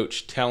first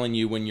coach telling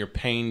you when your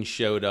pain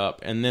showed up,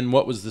 and then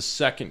what was the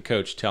second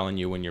coach telling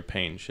you when your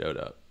pain showed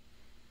up?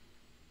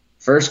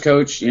 First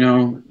coach,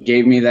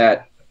 gave me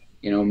that,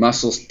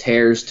 muscle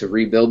tears to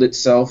rebuild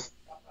itself.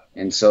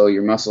 And so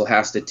your muscle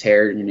has to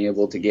tear and be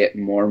able to get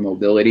more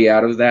mobility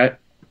out of that.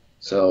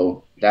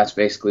 So that's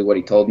basically what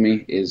he told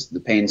me, is the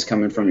pain's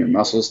coming from your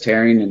muscles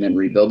tearing and then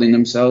rebuilding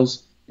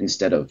themselves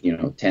instead of,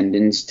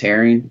 tendons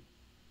tearing.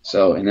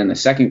 So, and then the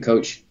second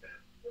coach,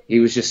 he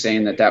was just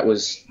saying that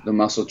was the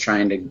muscle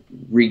trying to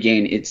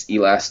regain its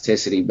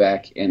elasticity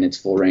back and its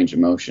full range of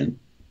motion.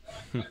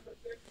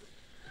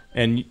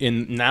 And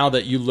now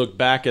that you look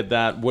back at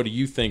that, what do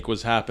you think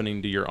was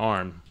happening to your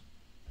arm?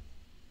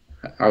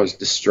 I was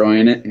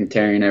destroying it and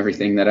tearing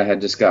everything that I had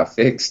just got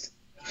fixed.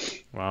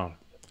 Wow.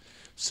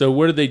 So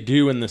what did they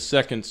do in the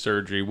second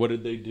surgery? What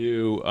did they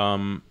do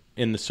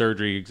in the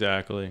surgery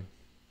exactly?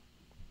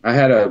 I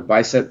had a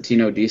bicep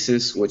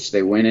tenodesis, which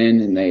they went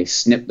in and they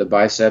snipped the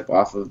bicep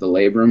off of the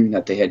labrum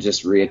that they had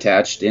just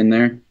reattached in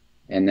there.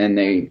 And then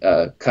they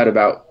cut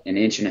about 1.5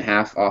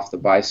 inches off the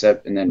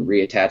bicep and then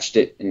reattached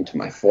it into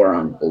my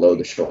forearm below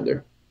the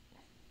shoulder.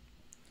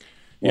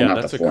 Well, yeah,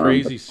 that's a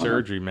crazy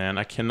surgery, man.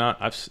 I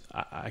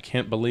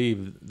can't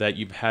believe that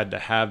you've had to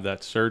have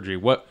that surgery.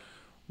 What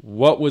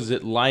was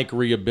it like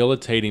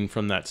rehabilitating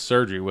from that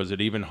surgery? Was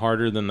it even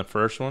harder than the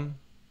first one?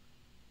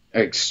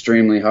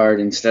 Extremely hard.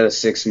 Instead of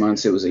 6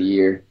 months, it was a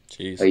year.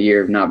 Jeez. A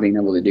year of not being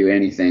able to do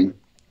anything.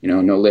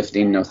 No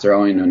lifting, no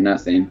throwing, no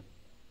nothing.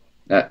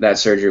 That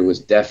surgery was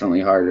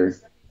definitely harder.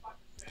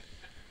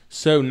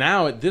 So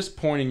now at this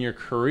point in your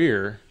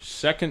career,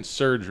 second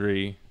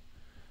surgery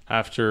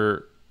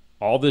after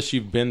all this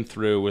you've been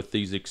through with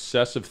these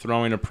excessive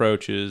throwing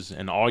approaches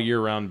and all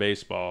year round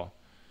baseball,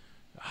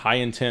 high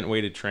intent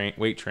weight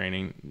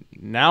training.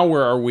 Now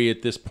where are we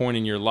at this point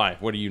in your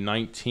life? What are you,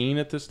 19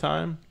 at this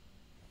time?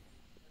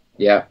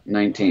 Yeah,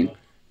 19.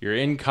 You're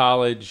in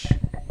college.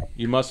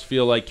 You must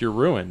feel like you're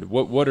ruined.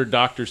 What are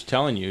doctors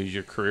telling you? Is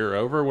your career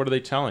over? What are they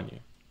telling you?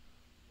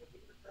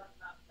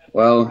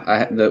 Well,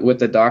 with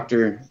the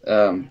doctor,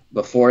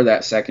 before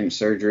that second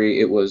surgery,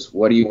 it was,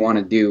 what do you want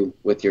to do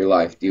with your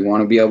life? Do you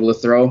want to be able to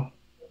throw?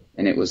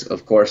 And it was,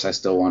 of course, I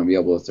still want to be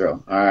able to throw.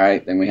 All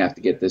right, then we have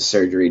to get this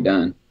surgery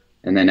done.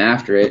 And then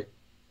after it,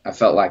 I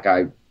felt like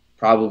I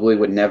probably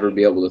would never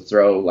be able to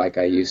throw like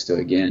I used to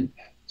again.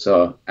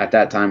 So at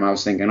that time, I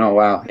was thinking, oh,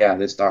 wow, yeah,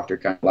 this doctor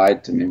kind of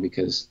lied to me,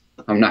 because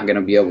I'm not going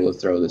to be able to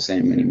throw the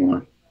same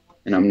anymore.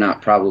 And I'm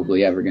not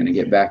probably ever going to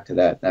get back to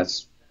that.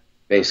 That's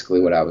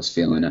basically what I was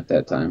feeling at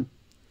that time.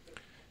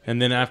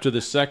 And then after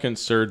the second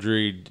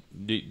surgery,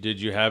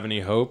 did you have any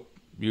hope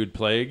you would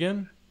play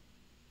again?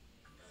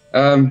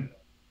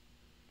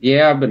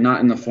 Yeah, but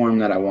not in the form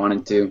that I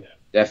wanted to.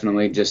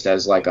 Definitely just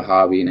as like a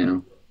hobby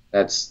now.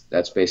 That's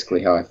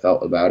basically how I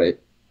felt about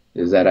it,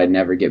 is that I'd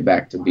never get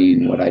back to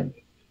being what I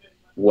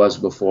was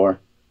before.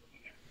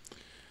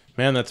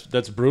 Man,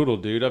 that's brutal,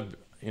 dude.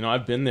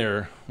 I've been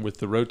there with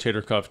the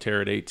rotator cuff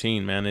tear at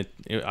 18, man.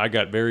 I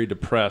got very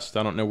depressed.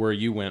 I don't know where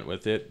you went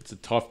with it. It's a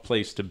tough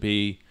place to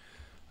be.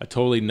 I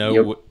totally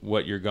know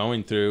what you're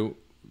going through.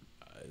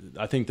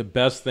 I think the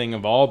best thing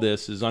of all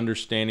this is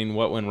understanding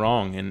what went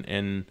wrong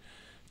and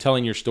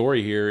telling your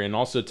story here, and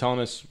also telling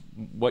us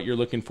what you're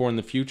looking for in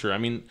the future. I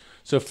mean,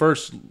 so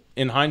first,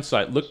 in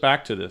hindsight, look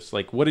back to this.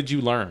 Like, what did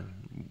you learn?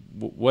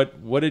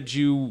 What did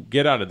you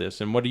get out of this,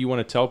 and what do you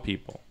want to tell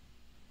people?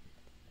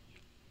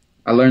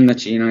 I learned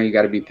that, you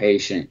got to be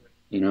patient.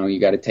 You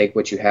got to take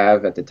what you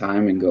have at the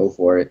time and go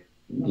for it.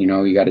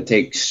 You got to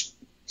take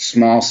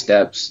small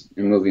steps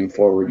in moving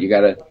forward. You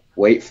got to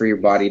wait for your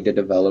body to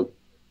develop.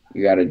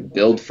 You got to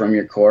build from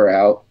your core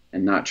out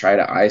and not try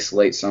to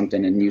isolate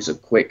something and use a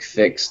quick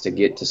fix to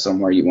get to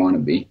somewhere you want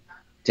to be.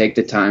 Take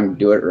the time,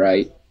 do it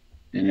right,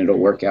 and it'll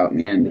work out in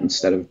the end,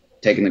 instead of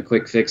taking the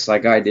quick fix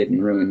like I did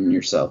and ruining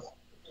yourself.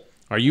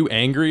 Are you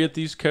angry at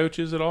these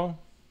coaches at all?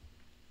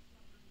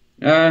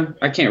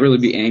 I can't really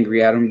be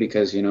angry at them,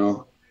 because,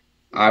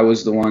 I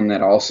was the one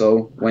that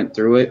also went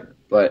through it,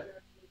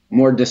 but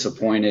more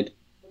disappointed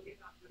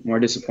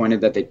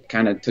that they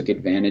kind of took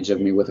advantage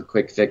of me with a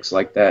quick fix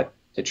like that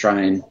to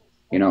try and,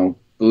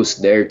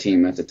 boost their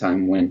team at the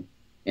time, when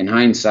in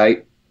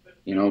hindsight,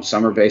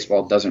 summer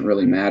baseball doesn't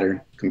really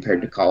matter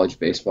compared to college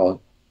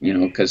baseball,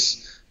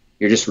 because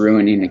you're just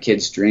ruining a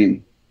kid's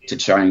dream to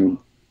try and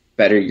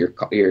better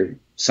your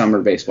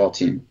summer baseball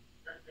team.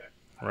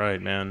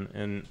 Right, man.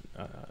 And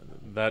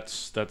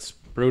that's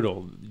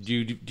brutal.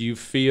 Do you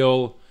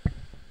feel,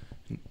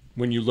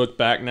 when you look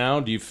back now,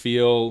 do you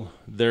feel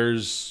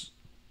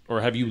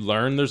or have you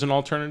learned there's an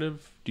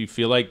alternative? Do you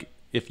feel like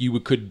if you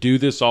could do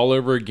this all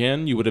over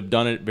again, you would have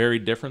done it very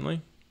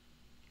differently?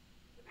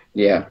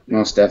 Yeah,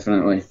 most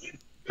definitely.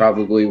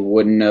 Probably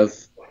wouldn't have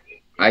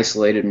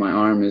isolated my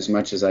arm as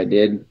much as I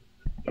did.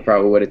 I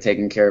probably would have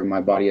taken care of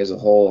my body as a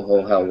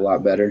whole hell of a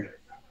lot better,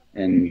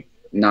 and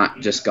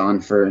not just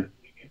gone for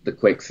the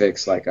quick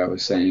fix like I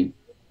was saying.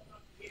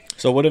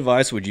 So what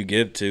advice would you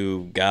give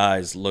to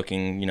guys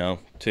looking,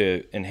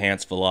 to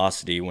enhance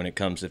velocity when it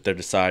comes, if they're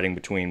deciding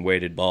between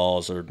weighted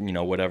balls or,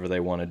 whatever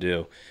they want to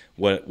do?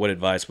 What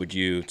advice would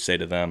you say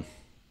to them?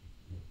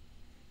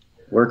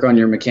 Work on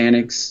your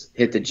mechanics,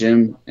 hit the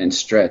gym, and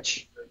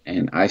stretch,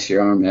 and ice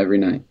your arm every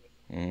night.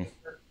 Mm.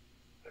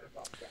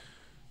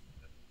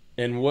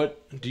 And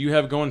what do you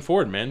have going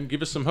forward, man?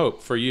 Give us some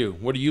hope for you.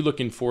 What are you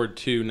looking forward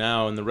to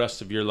now in the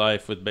rest of your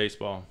life with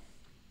baseball?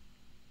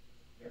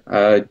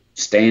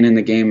 Staying in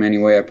the game any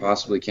way I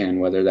possibly can,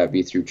 whether that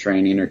be through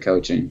training or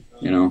coaching.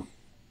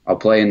 I'll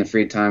play in the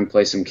free time,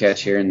 play some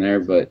catch here and there,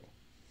 but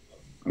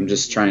I'm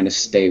just trying to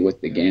stay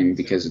with the game,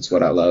 because it's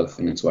what I love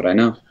and it's what I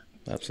know.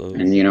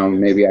 Absolutely. And,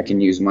 maybe I can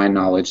use my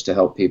knowledge to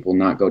help people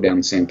not go down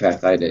the same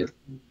path I did.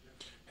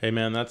 Hey,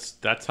 man,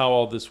 that's how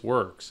all this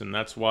works, and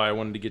that's why I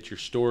wanted to get your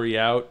story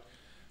out.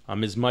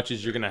 As much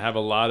as you're going to have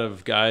a lot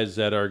of guys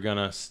that are going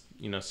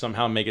to,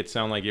 somehow make it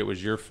sound like it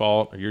was your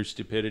fault or your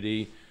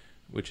stupidity,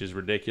 which is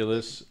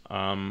ridiculous.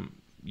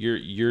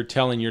 You're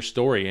telling your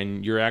story,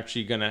 and you're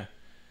actually going to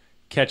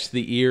catch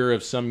the ear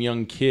of some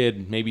young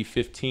kid, maybe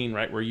 15,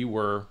 right where you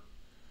were,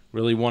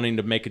 really wanting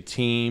to make a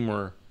team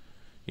or,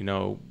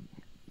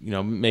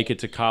 make it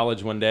to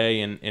college one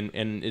day,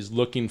 and is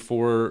looking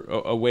for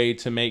a way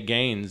to make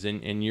gains,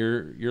 and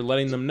you're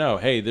letting them know,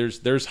 hey,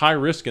 there's high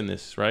risk in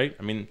this, right?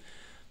 I mean,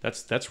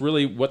 that's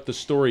really what the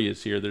story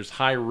is here. There's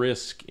high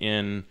risk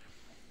in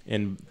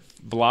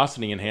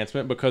velocity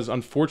enhancement, because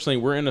unfortunately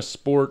we're in a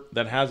sport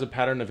that has a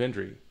pattern of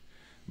injury.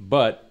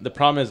 But the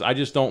problem is, I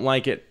just don't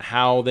like it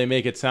how they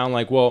make it sound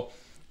like, well,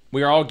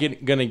 we are all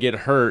gonna get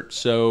hurt,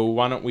 so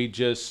why don't we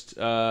just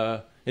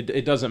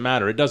it doesn't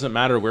matter. It doesn't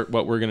matter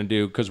what we're gonna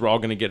do, because we're all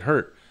gonna get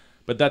hurt.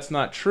 But that's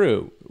not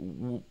true.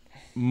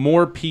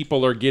 More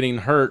people are getting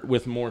hurt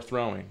with more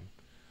throwing.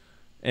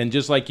 And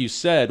just like you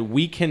said,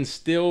 we can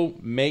still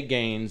make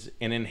gains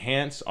and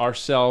enhance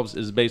ourselves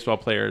as baseball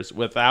players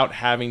without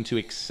having to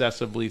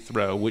excessively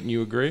throw. Wouldn't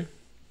you agree?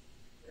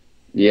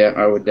 Yeah,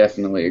 I would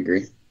definitely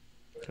agree.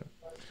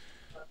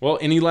 Well,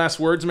 any last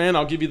words, man?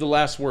 I'll give you the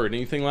last word.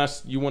 Anything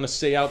last you want to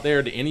say out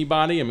there to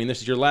anybody? I mean,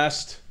 this is your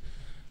last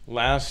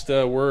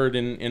word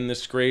in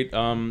this great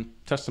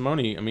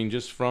testimony. I mean,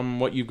 just from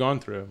what you've gone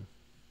through.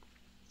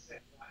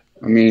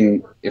 I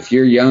mean, if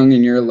you're young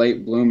and you're a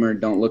late bloomer,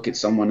 don't look at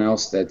someone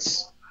else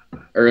that's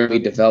early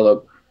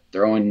developed,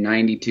 throwing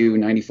 92,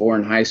 94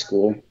 in high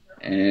school,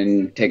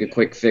 and take a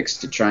quick fix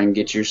to try and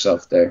get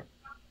yourself there.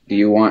 Do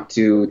you want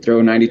to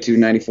throw 92,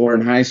 94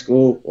 in high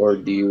school, or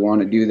do you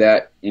want to do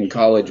that in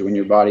college when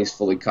your body's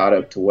fully caught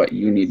up to what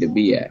you need to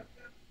be at?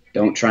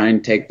 Don't try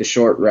and take the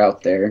short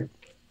route there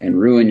and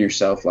ruin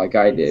yourself like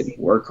I did.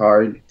 Work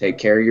hard, take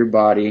care of your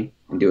body,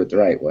 and do it the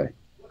right way.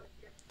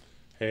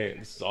 Hey,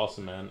 this is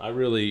awesome, man. I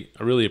really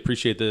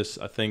appreciate this.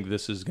 I think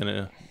this is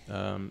going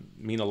to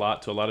mean a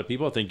lot to a lot of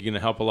people. I think you're going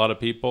to help a lot of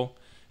people.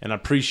 And I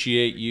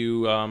appreciate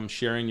you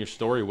sharing your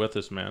story with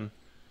us, man.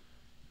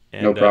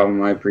 And, no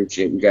problem. I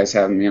appreciate you guys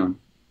having me on.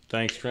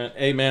 Thanks, Trent.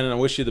 Hey, man, and I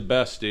wish you the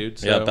best, dude.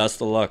 So, yeah,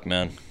 best of luck,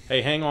 man.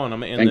 Hey, hang on.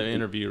 I'm in the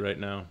interview right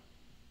now.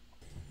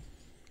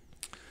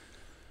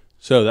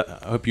 So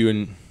I hope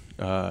you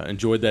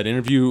enjoyed that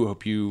interview.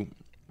 Hope you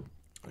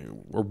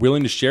were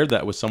willing to share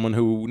that with someone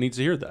who needs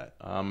to hear that.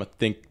 I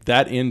think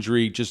that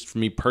injury, just for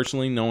me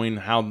personally, knowing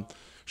how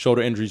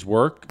shoulder injuries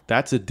work,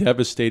 that's a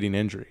devastating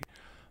injury.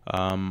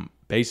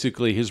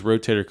 Basically, his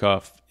rotator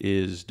cuff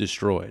is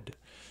destroyed.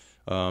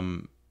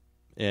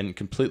 And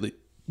completely,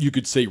 you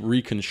could say,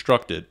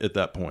 reconstructed at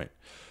that point.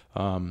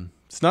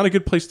 It's not a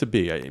good place to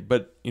be.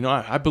 But,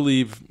 I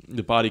believe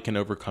the body can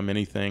overcome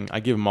anything. I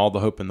give him all the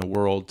hope in the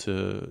world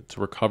to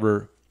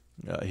recover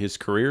his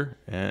career,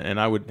 and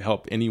I would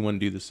help anyone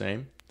do the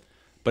same.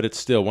 But it's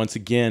still, once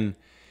again,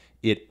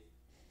 it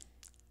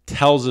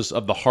tells us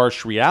of the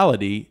harsh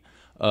reality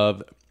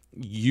of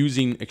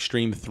using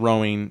extreme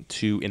throwing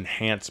to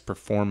enhance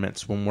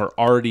performance when we're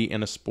already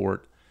in a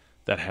sport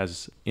that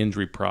has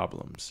injury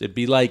problems. It'd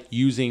be like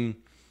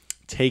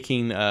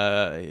taking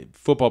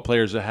football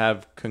players that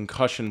have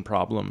concussion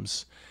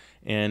problems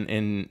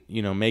and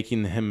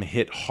making him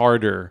hit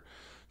harder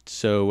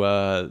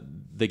so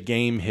the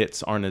game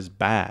hits aren't as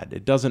bad.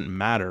 It doesn't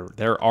matter.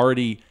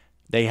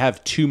 They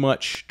have too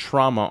much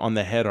trauma on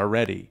the head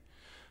already.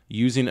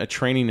 Using a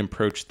training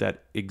approach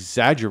that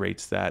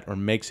exaggerates that or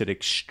makes it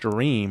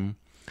extreme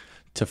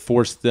to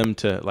force them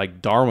to,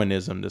 like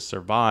Darwinism, to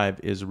survive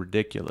is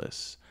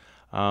ridiculous.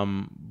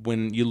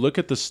 When you look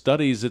at the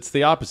studies, it's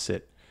the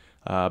opposite.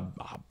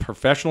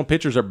 Professional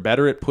pitchers are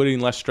better at putting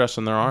less stress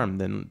on their arm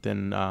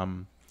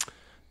than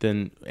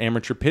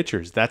amateur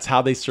pitchers. That's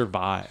how they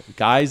survive.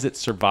 Guys that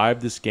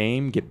survive this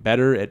game get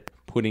better at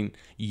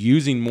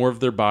using more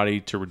of their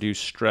body to reduce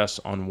stress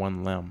on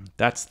one limb.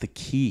 That's the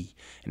key.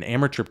 And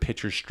amateur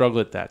pitchers struggle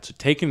at that. So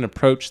taking an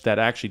approach that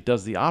actually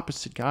does the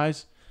opposite,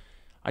 guys,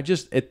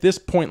 at this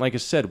point, like I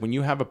said, when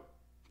you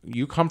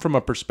come from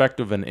a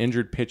perspective of an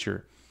injured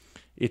pitcher,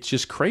 it's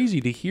just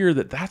crazy to hear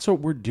that that's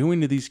what we're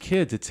doing to these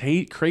kids. It's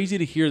crazy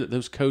to hear that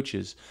those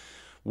coaches,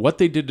 what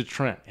they did to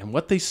Trent and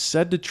what they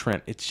said to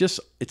Trent,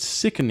 it's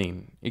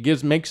sickening.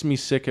 It makes me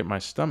sick at my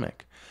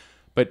stomach.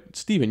 But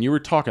Steven, you were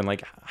talking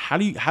like, how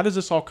does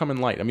this all come in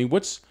light? I mean,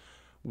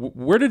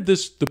 where did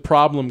the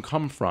problem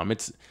come from?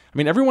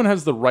 Everyone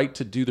has the right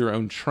to do their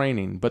own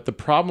training, but the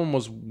problem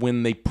was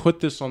when they put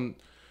this on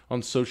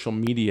social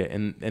media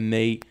and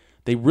they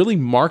really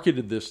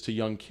marketed this to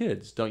young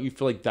kids. Don't you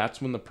feel like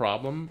that's when the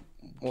problem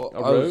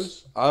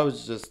arose? I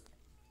was just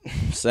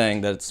saying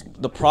that it's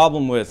the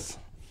problem with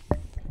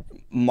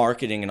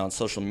marketing and on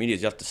social media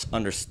is you have to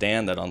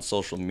understand that on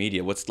social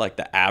media, what's like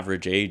the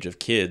average age of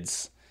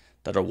kids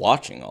that are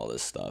watching all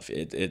this stuff?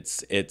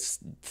 It's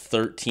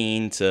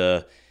 13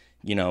 to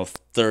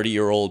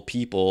 30-year-old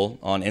people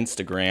on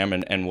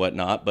Instagram and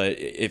whatnot. But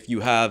if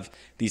you have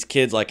these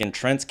kids, like in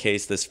Trent's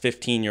case, this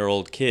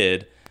 15-year-old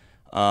kid,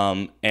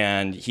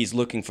 and he's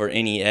looking for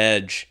any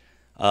edge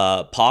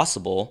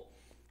possible,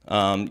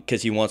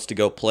 because he wants to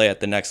go play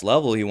at the next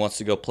level, he wants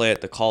to go play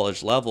at the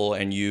college level,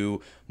 and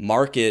you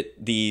market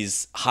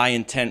these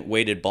high-intent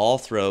weighted ball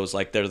throws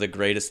like they're the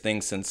greatest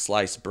thing since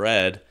sliced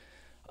bread.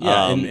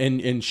 Yeah,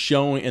 and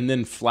showing and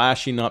then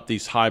flashing up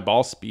these high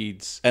ball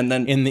speeds, and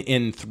then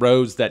in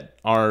throws that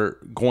are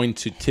going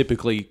to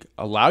typically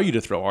allow you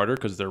to throw harder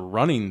because they're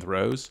running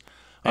throws,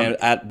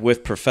 and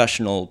with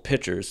professional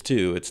pitchers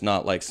too. It's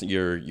not like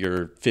your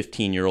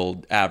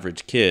 15-year-old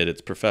average kid.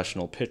 It's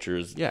professional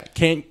pitchers. Yeah,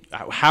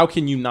 how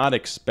can you not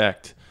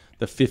expect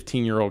the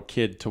 15-year-old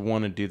kid to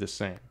want to do the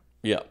same?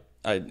 Yeah,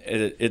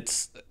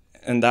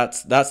 And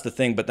that's the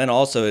thing. But then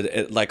also,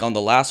 like on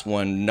the last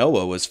one,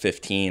 Noah was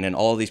 15, and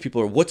all these people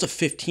are, what's a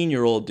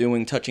 15-year-old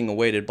doing touching a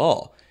weighted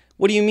ball?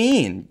 What do you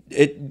mean?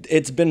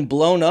 It's been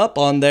blown up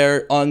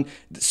on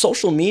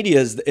social media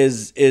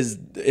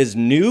is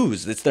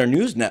news. It's their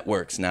news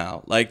networks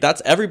now. Like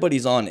that's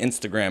everybody's on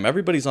Instagram,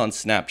 everybody's on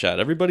Snapchat,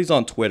 everybody's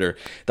on Twitter.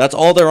 That's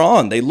all they're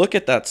on. They look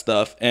at that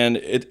stuff and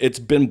it's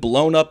been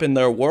blown up in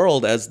their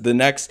world as the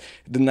next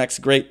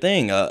great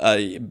thing.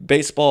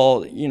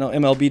 Baseball,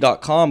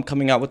 MLB.com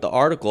coming out with the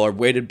article, "Are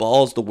weighted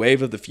balls the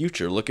wave of the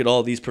future? Look at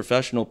all these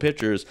professional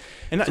pitchers."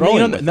 And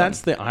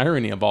that's the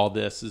irony of all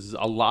this is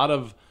a lot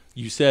of,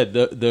 you said,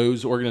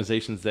 those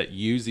organizations that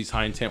use these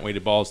high intent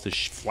weighted balls to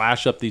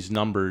flash up these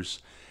numbers,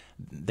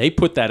 they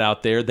put that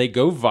out there. They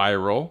go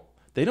viral.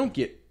 They don't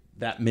get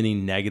that many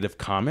negative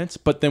comments.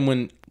 But then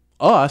when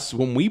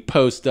we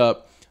post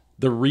up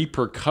the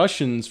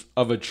repercussions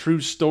of a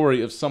true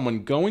story of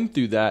someone going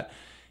through that,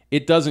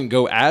 it doesn't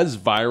go as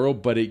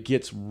viral, but it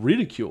gets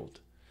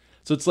ridiculed.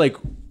 So it's like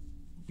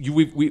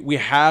we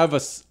have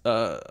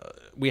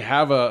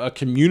a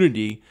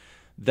community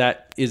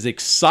that is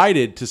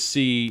excited to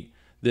see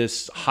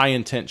this high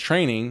intent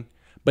training,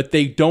 but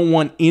they don't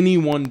want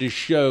anyone to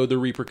show the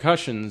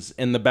repercussions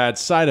and the bad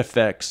side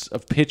effects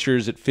of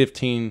pitchers at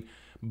 15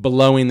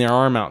 blowing their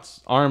arms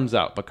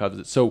out because of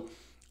it. So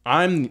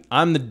I'm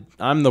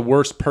the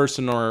worst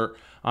person, or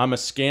I'm a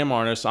scam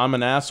artist, I'm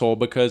an asshole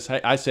because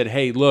I said,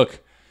 hey, look,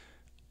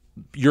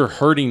 you're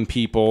hurting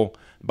people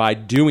by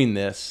doing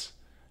this,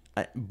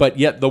 but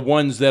yet the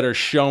ones that are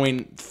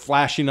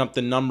flashing up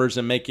the numbers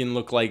and making it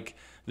look like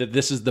that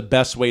this is the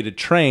best way to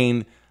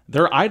train,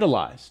 they're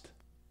idolized.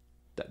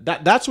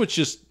 That's what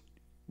just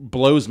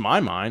blows my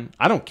mind.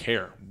 I don't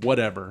care.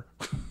 Whatever.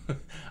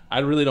 I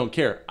really don't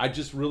care. I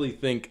just really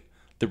think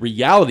the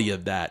reality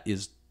of that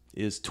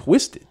is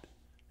twisted.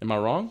 Am I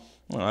wrong?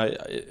 Well,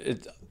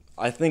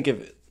 I think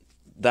if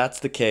that's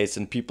the case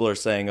and people are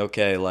saying,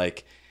 okay,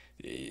 like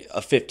a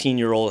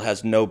 15-year-old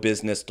has no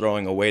business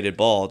throwing a weighted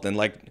ball, then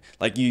like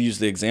you use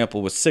the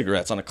example with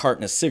cigarettes. On a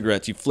carton of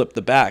cigarettes, you flip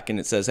the back and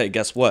it says, hey,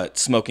 guess what?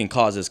 Smoking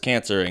causes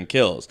cancer and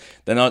kills.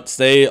 Then I'd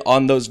say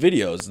on those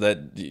videos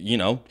that,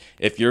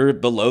 if you're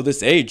below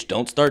this age,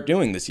 don't start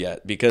doing this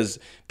yet, because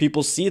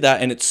people see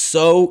that and it's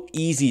so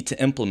easy to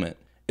implement.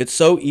 It's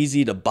so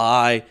easy to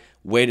buy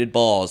weighted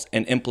balls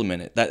and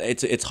implement it that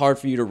it's hard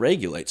for you to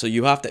regulate. So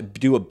you have to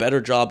do a better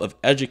job of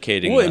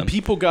educating them. And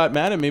people got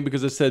mad at me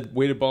because I said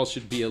weighted balls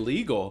should be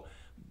illegal.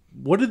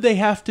 What did they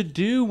have to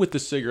do with the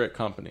cigarette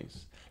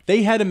companies?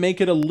 They had to make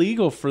it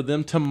illegal for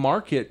them to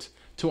market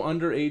to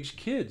underage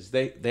kids.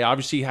 They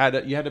obviously you had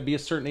to be a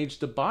certain age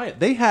to buy it.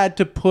 They had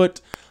to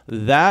put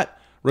that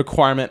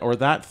requirement or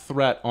that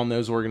threat on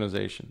those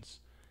organizations.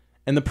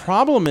 And the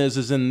problem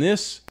is in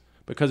this,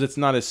 because it's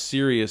not as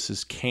serious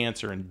as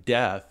cancer and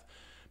death,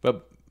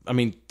 but I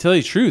mean, tell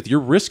you the truth, you're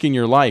risking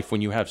your life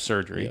when you have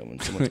surgery. Yeah, when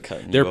someone's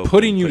cutting They're you open,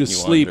 putting you to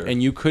sleep under.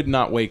 and you could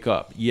not wake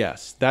up.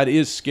 Yes, that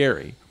is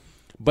scary.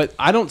 But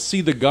I don't see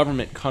the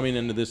government coming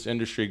into this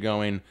industry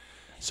going,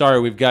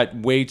 sorry, we've got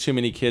way too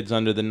many kids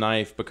under the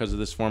knife because of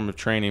this form of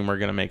training. We're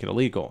going to make it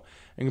illegal.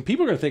 And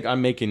people are going to think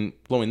I'm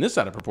blowing this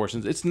out of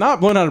proportions. It's not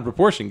blown out of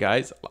proportion,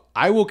 guys.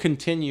 I will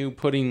continue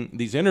putting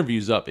these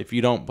interviews up if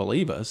you don't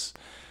believe us,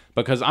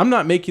 because I'm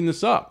not making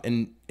this up.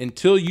 And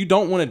until you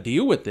don't want to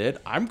deal with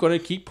it, I'm going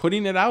to keep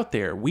putting it out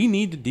there. We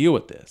need to deal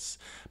with this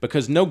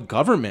because no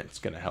government's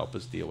going to help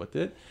us deal with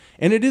it.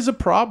 And it is a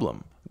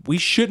problem. We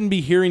shouldn't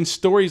be hearing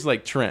stories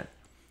like Trent.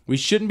 We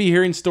shouldn't be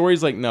hearing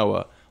stories like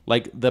Noah,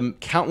 like the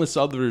countless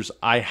others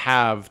I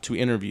have to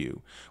interview.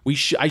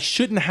 I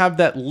shouldn't have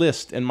that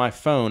list in my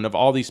phone of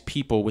all these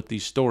people with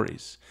these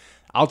stories.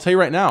 I'll tell you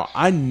right now,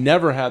 I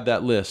never had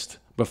that list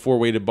before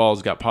weighted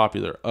balls got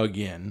popular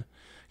again,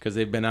 because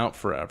they've been out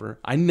forever.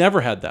 I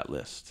never had that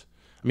list.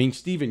 I mean,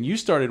 Steven, you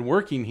started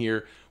working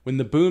here when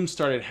the boom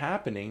started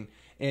happening,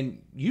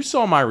 and you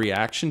saw my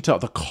reaction to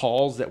the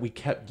calls that we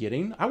kept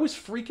getting. I was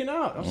freaking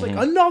out. I was like,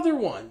 another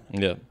one.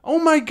 Yeah. Oh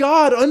my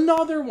God,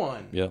 another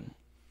one. Yeah.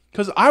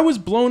 Because I was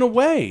blown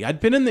away. I'd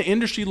been in the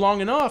industry long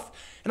enough,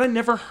 and I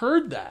never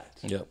heard that.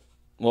 Yeah.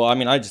 Well, I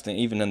mean, I just think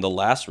even in the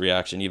last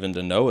reaction, even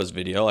to Noah's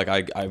video, like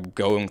I'm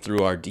going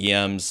through our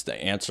DMs,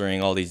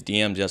 answering all these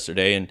DMs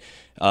yesterday, and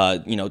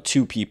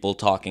two people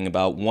talking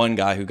about one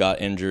guy who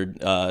got injured,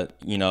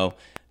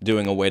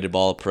 doing a weighted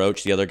ball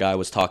approach. The other guy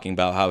was talking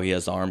about how he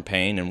has arm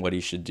pain and what he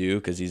should do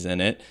because he's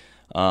in it.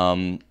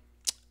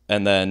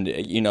 And then,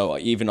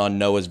 even on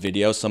Noah's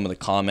video, some of the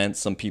comments,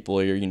 some people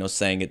are,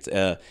 saying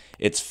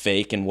it's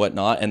fake and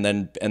whatnot. And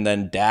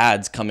then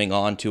dads coming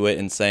on to it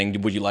and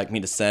saying, would you like me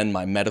to send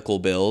my medical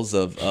bills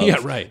of yeah,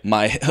 right.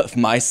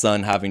 my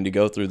son having to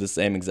go through the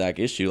same exact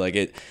issue?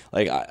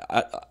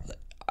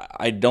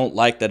 I don't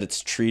like that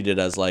it's treated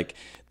as like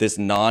this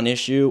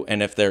non-issue.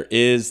 And if there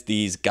is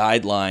these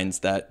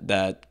guidelines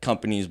that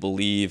companies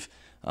believe,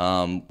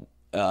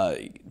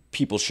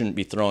 people shouldn't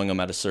be throwing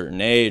them at a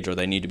certain age, or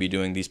they need to be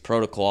doing these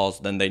protocols,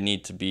 then they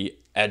need to be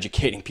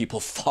educating people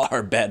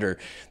far better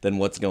than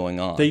what's going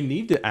on. They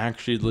need to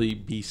actually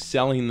be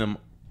selling them.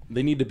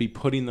 They need to be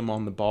putting them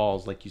on the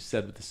balls, like you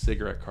said with the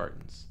cigarette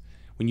cartons.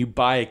 When you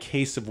buy a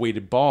case of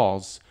weighted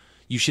balls,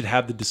 you should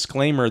have the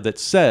disclaimer that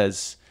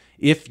says,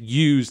 if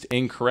used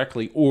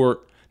incorrectly or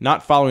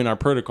not following our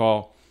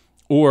protocol,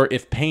 or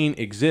if pain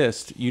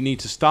exists, you need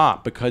to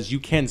stop because you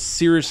can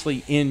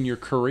seriously end your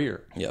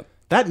career. Yep.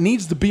 That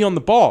needs to be on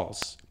the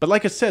balls. But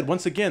like I said,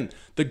 once again,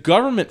 the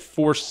government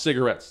forced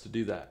cigarettes to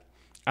do that.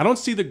 I don't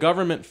see the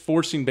government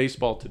forcing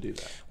baseball to do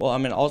that. Well, I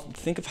mean, I'll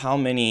think of how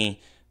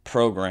many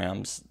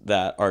programs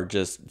that are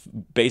just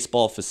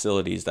baseball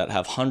facilities that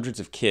have hundreds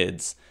of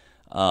kids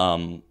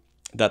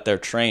that they're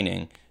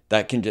training.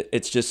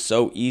 It's just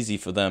so easy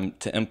for them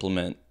to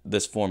implement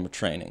this form of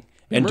training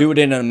and do it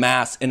in a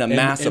mass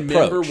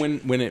approach.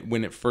 Remember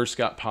when it first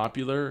got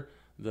popular,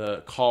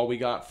 the call we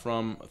got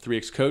from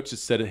 3X coach that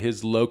said that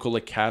his local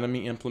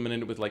academy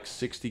implemented it with like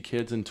 60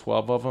 kids and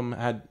 12 of them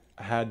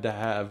had to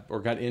have or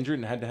got injured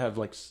and had to have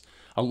like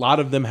a lot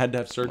of them had to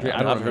have surgery.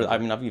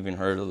 I've even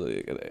heard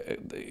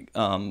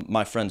of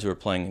my friends who are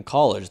playing in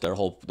college, their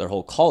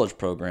whole college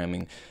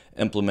programming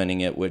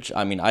implementing it, which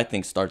I mean I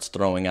think starts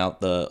throwing out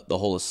the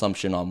whole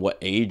assumption on what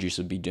age you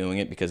should be doing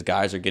it, because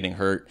guys are getting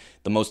hurt.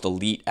 The most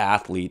elite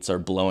athletes are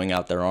blowing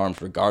out their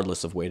arms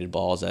regardless of weighted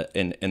balls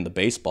in the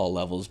baseball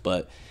levels.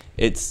 But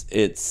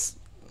it's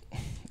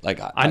like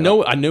I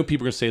know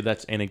people are gonna say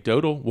that's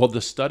anecdotal. Well,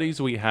 the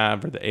studies we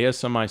have are the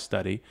ASMI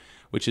study,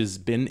 which has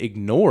been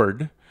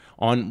ignored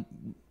on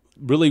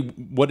really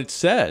what it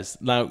says.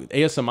 Now,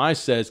 ASMI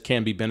says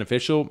can be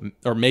beneficial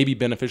or maybe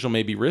beneficial,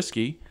 maybe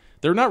risky.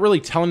 They're not really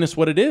telling us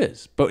what it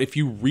is. But if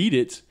you read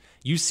it,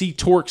 you see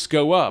torques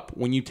go up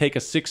when you take a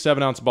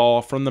 6-7 ounce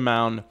ball from the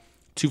mound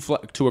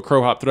to a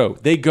crow hop throw.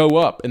 They go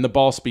up and the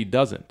ball speed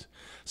doesn't.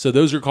 So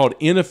those are called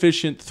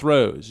inefficient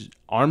throws.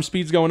 Arm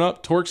speed's going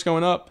up, torque's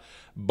going up,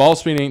 ball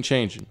speed ain't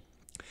changing.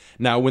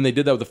 Now, when they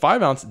did that with the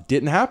 5 ounce, it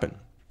didn't happen.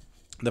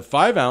 The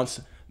 5 ounce,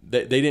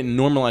 they didn't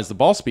normalize the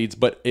ball speeds,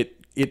 but it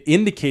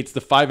indicates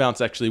the 5 ounce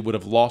actually would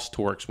have lost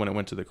torques when it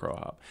went to the crow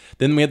hop.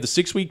 Then we had the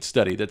 6-week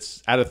study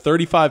that's out of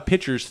 35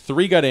 pitchers,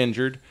 3 got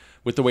injured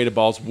with the weighted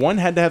balls. 1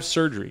 had to have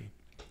surgery.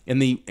 And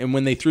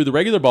when they threw the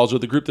regular balls, or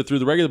the group that threw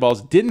the regular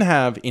balls didn't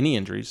have any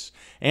injuries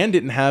and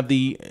didn't have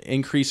the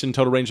increase in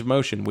total range of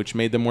motion, which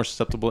made them more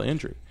susceptible to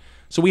injury.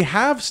 So we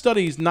have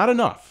studies, not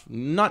enough,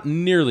 not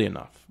nearly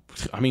enough.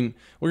 I mean,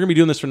 we're going to be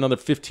doing this for another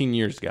 15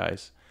 years,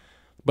 guys.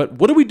 But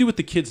what do we do with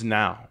the kids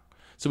now?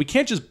 So we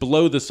can't just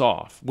blow this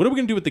off. What are we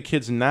going to do with the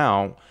kids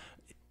now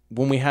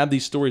when we have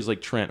these stories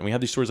like Trent, and we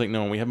have these stories like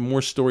Noah, and we have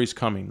more stories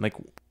coming? Like,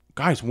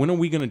 guys, when are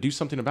we going to do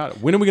something about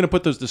it? When are we going to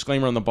put those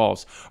disclaimers on the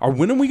balls? Or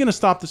when are we going to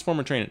stop this form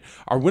of training?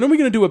 Or when are we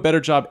going to do a better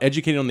job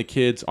educating on the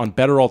kids on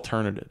better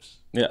alternatives?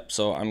 Yeah,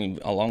 so I mean,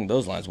 along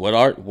those lines, what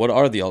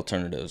are the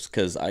alternatives?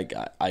 Because I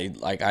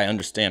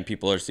understand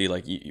people are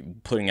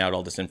putting out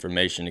all this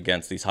information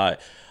against these high,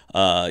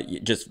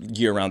 just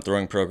year-round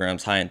throwing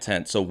programs, high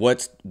intent. So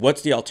what's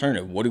the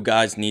alternative? What do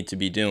guys need to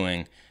be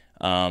doing?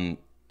 Well,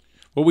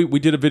 we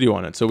did a video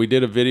on it. So we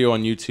did a video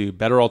on YouTube,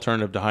 better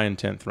alternative to high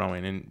intent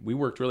throwing, and we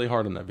worked really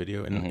hard on that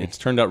video, and it's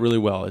turned out really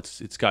well.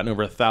 It's gotten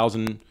over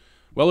 1,000.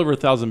 Well over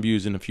 1,000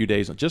 views in a few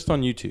days just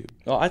on YouTube.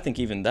 Well, I think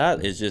even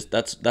that is just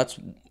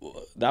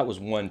that was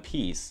one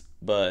piece,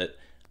 but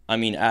I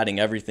mean, adding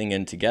everything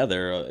in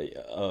together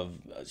of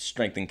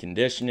strength and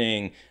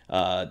conditioning,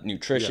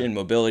 nutrition,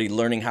 mobility,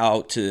 learning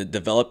how to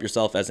develop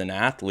yourself as an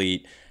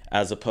athlete,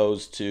 as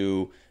opposed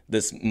to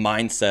this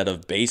mindset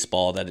of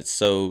baseball that it's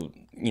so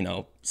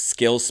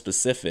skill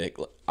specific.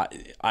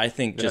 I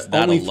think just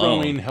that only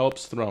alone, throwing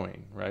helps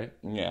throwing, right?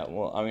 Yeah.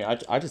 Well, I mean,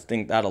 I just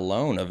think that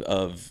alone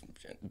of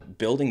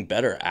building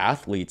better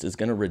athletes is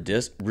going to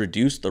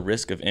reduce the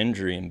risk of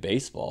injury in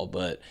baseball,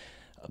 but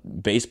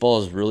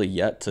baseball is really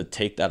yet to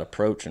take that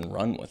approach and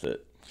run with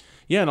it.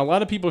 Yeah, and a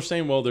lot of people are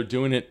saying, well, they're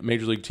doing it.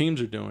 Major league teams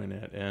are doing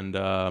it, and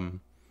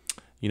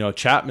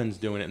Chapman's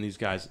doing it. And these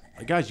guys,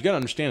 you got to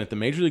understand at the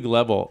major league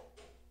level,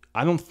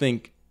 I don't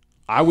think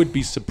I would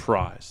be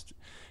surprised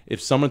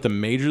if someone at the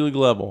major league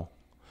level,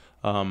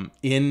 on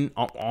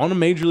a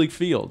major league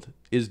field,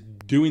 is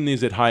doing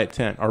these at high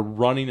intent, are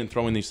running and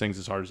throwing these things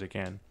as hard as they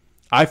can.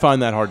 I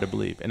find that hard to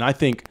believe, and I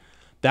think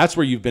that's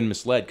where you've been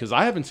misled, because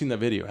I haven't seen that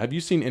video. Have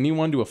you seen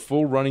anyone do a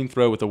full running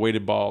throw with a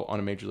weighted ball on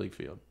a major league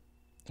field?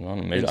 Well,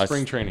 in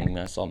spring training.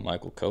 I saw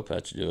Michael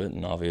Kopech do it,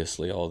 and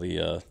obviously all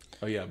the.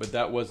 Oh yeah, but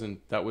that was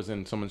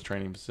in someone's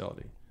training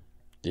facility.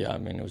 Yeah, I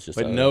mean it was just.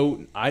 But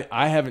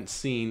I haven't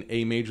seen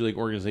a major league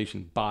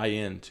organization buy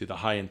into the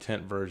high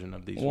intent version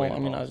of these. Well, I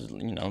mean, balls.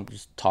 I was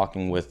just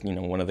talking with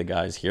one of the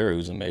guys here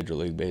who's a major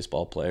league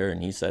baseball player,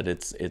 and he said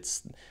it's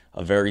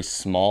a very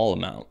small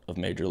amount of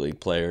major league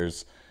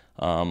players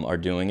are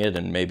doing it,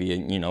 and maybe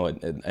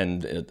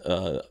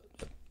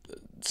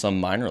some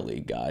minor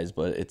league guys,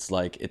 but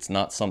it's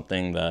not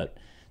something that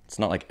it's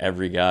not like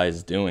every guy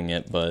is doing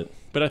it, but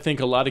I think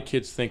a lot of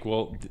kids think,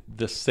 well,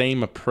 the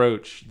same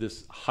approach,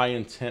 this high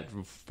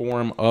intent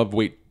form of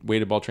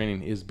weighted ball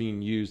training is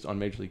being used on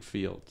major league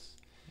fields.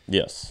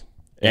 Yes,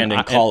 and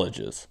in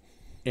colleges.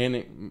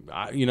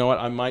 You know what?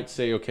 I might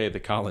say, okay,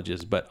 the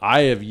colleges, but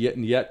I have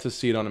yet to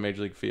see it on a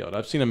major league field.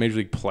 I've seen a major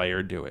league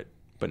player do it,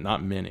 but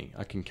not many.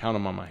 I can count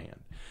them on my hand.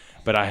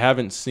 But I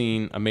haven't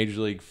seen a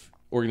major league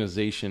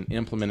organization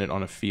implemented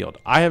on a field.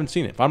 I haven't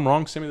seen it. If I'm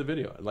wrong, send me the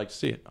video. I'd like to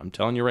see it. I'm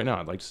telling you right now,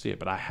 I'd like to see it,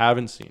 but I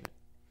haven't seen it.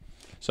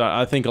 So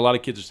I think a lot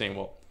of kids are saying,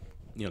 well,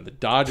 you know, the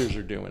Dodgers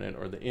are doing it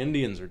or the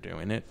Indians are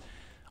doing it.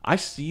 I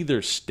see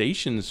their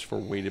stations for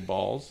weighted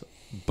balls,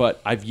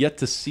 but I've yet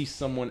to see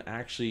someone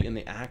actually in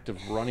the act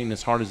of running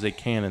as hard as they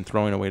can and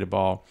throwing a weighted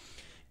ball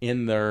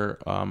in their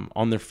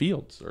on their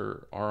fields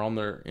or on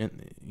their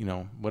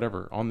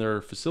whatever on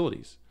their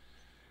facilities.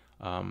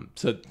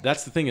 So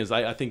that's the thing is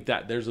I think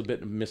that there's a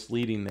bit of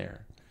misleading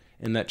there,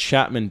 and that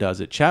Chapman does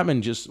it.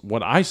 Chapman just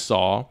what I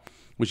saw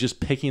was just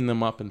picking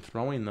them up and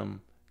throwing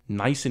them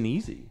nice and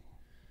easy.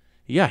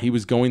 Yeah, he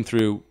was going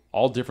through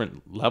all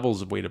different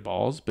levels of weighted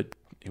balls, but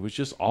it was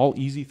just all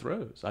easy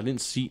throws. I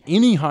didn't see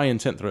any high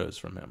intent throws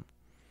from him.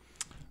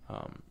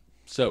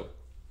 So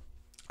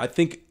I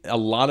think a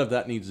lot of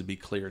that needs to be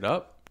cleared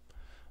up.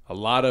 A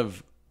lot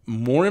of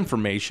more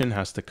information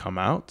has to come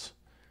out.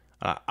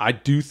 I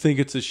do think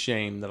it's a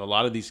shame that a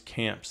lot of these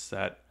camps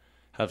that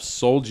have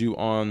sold you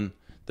on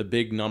the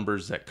big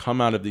numbers that come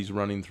out of these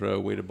running throw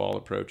weighted ball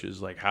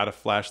approaches, like how to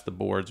flash the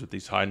boards with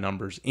these high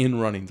numbers in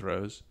running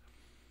throws,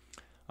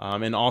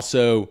 and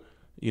also,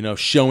 you know,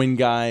 showing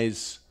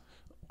guys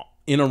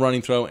in a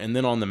running throw and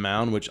then on the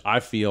mound, which I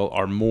feel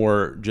are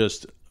more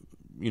just,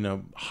 you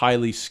know,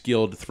 highly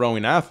skilled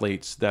throwing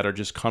athletes that are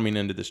just coming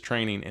into this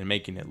training and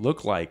making it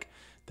look like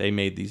they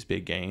made these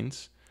big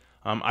gains.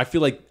 I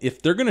feel like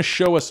if they're going to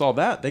show us all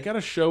that, they got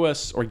to show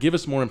us or give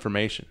us more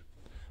information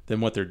than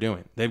what they're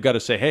doing. They've got to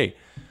say, hey,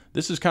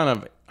 this is kind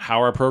of how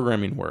our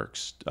programming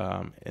works,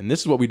 and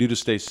this is what we do to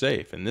stay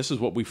safe, and this is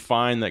what we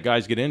find that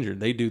guys get injured.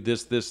 They do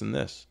this, this, and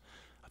this.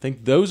 I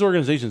think those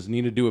organizations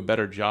need to do a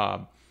better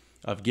job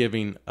of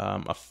giving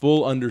a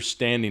full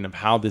understanding of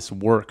how this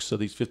works, so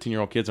these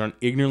 15-year-old kids aren't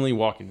ignorantly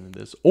walking into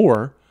this,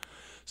 or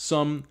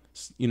some,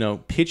 you know,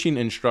 pitching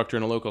instructor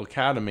in a local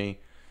academy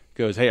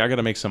goes, hey, I got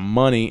to make some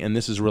money, and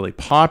this is really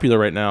popular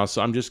right now,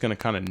 so I'm just going to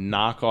kind of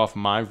knock off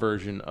my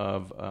version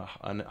of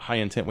a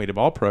high-intent weighted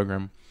ball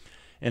program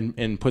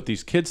and put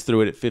these kids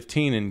through it at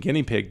 15 and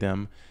guinea pig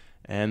them,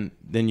 and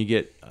then you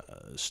get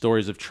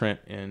stories of Trent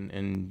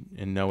and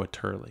Noah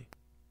Turley.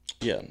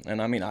 Yeah,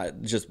 and I mean,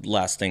 just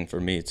last thing for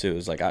me too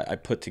is like I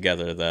put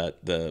together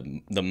that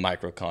the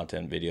micro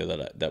content video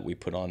that we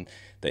put on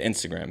the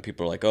Instagram.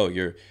 People are like, oh,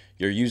 you're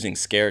using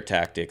scare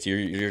tactics.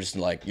 You're just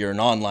like, you're an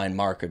online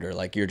marketer.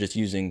 Like you're just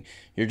using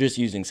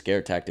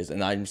scare tactics.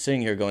 And I'm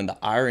sitting here going, the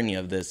irony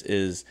of this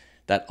is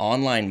that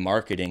online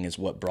marketing is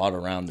what brought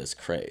around this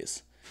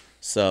craze.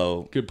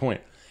 So good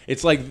point.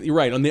 It's like, you're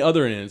right, on the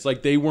other end, it's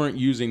like they weren't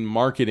using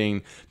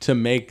marketing to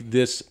make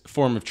this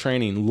form of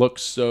training look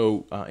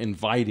so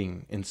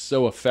inviting and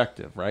so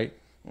effective, right?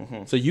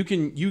 Mm-hmm. So you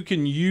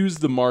can use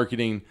the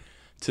marketing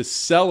to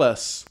sell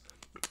us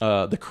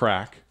the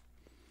crack,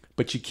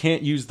 but you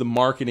can't use the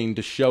marketing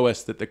to show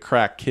us that the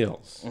crack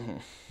kills. Mm-hmm.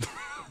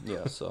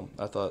 Yeah, so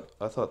I thought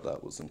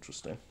that was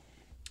interesting.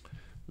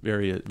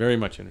 Very, very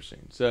much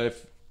interesting. So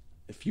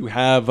if you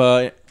have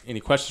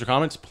any questions or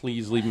comments,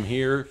 please leave them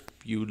here.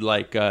 If you'd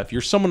like, if you're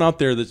someone out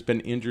there that's been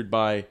injured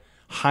by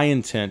high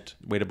intent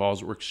weighted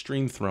balls or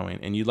extreme throwing,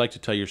 and you'd like to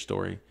tell your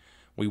story,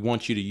 we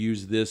want you to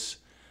use this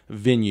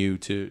venue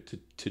to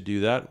do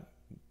that.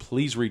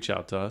 Please reach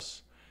out to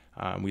us.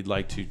 We'd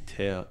like to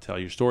tell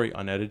your story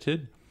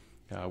unedited,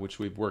 which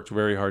we've worked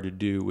very hard to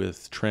do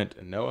with Trent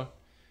and Noah.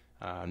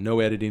 No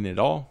editing at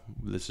all.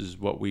 This is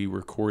what we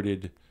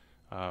recorded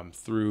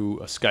through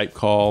a Skype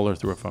call or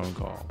through a phone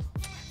call.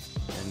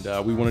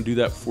 And we want to do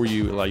that for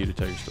you, allow you to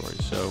tell your story.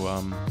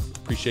 So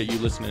appreciate you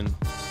listening.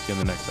 See you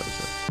in the next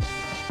episode.